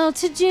melt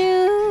to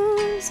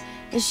Junes,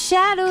 as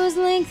shadows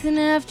lengthen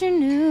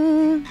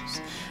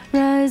afternoons,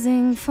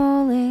 rising,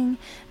 falling,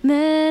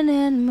 men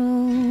and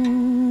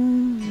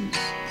moons.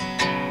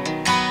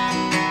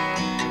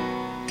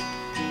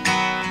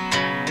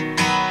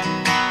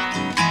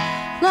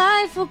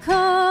 Life will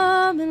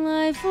come and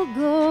life will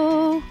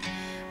go,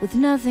 with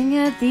nothing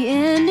at the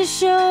end to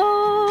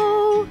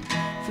show.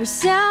 For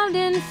sound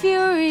and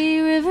fury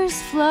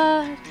rivers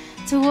flood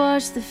to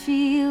wash the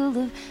field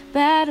of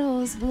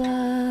battle's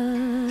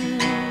blood.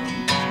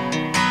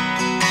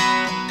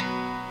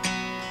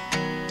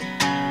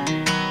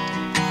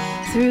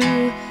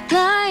 Through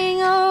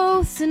lying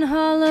oaths and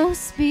hollow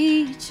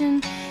speech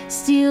and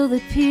steel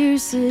that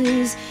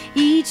pierces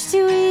each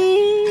to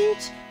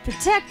each,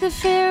 protect the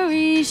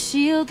fairies,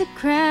 shield the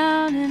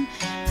crown, and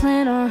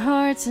plant our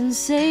hearts in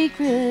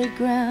sacred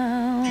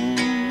ground.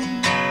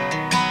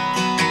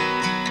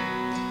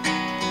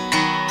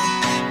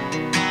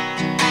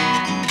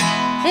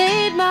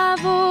 Aid my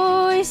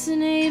voice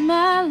and aid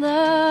my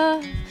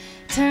love,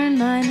 turn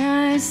mine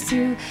eyes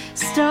to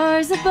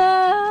stars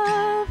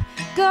above,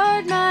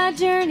 guard my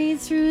journey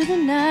through the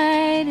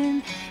night,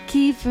 and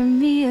keep for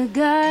me a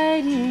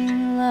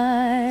guiding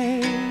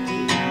light.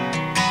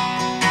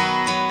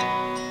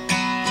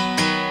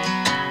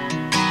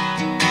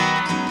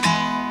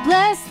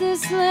 Bless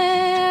this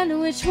land to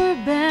which we're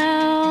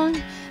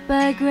bound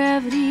by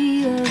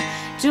gravity of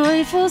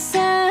joyful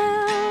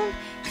sound.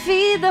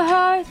 Feed the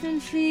hearth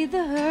and feed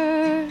the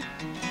herd,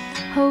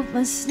 hope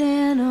must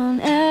stand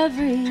on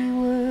every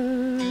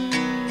word.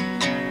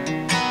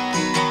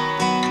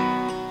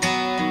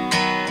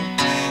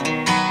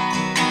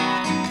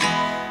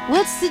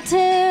 What's the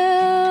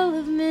tale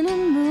of men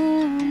and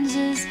moons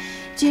as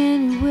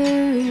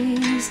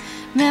Januaries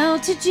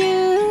melt to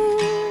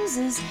Junes,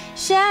 as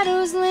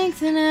shadows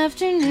lengthen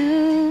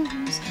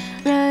afternoons,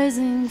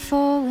 rising,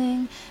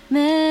 falling,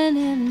 men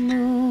and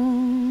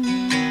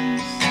moons.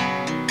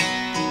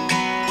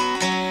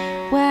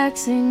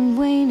 Waxing,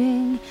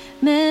 waning,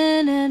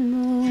 men and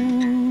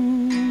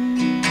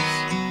moons.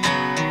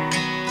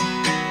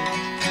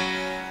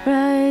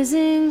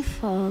 Rising,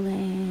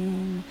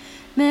 falling,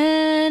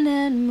 men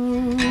and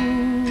moons.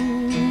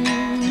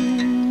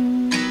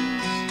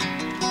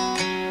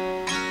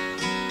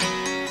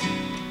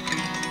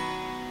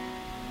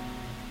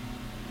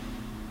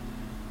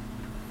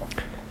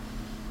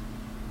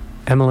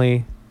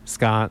 Emily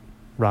Scott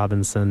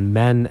Robinson,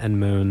 Men and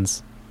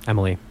Moons.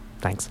 Emily,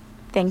 thanks.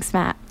 Thanks,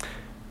 Matt.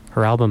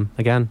 Her album,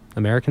 again,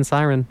 American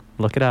Siren.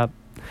 Look it up.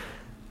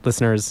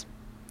 Listeners,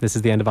 this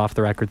is the end of Off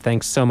the Record.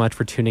 Thanks so much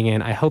for tuning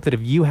in. I hope that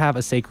if you have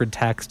a sacred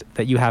text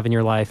that you have in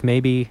your life,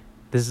 maybe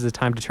this is a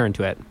time to turn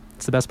to it.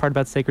 It's the best part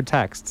about sacred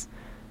texts.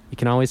 You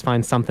can always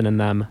find something in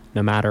them,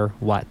 no matter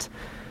what.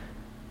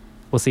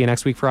 We'll see you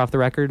next week for Off the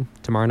Record,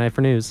 tomorrow night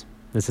for news.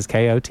 This is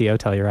KOTO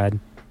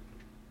Telluride.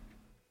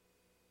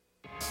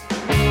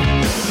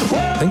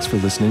 Thanks for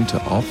listening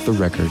to Off the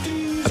Record.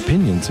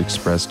 Opinions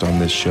expressed on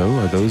this show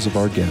are those of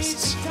our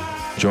guests.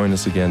 Join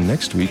us again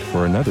next week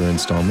for another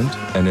installment,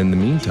 and in the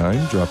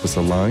meantime, drop us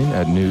a line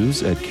at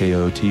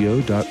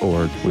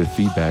news@koto.org with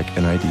feedback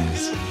and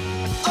ideas.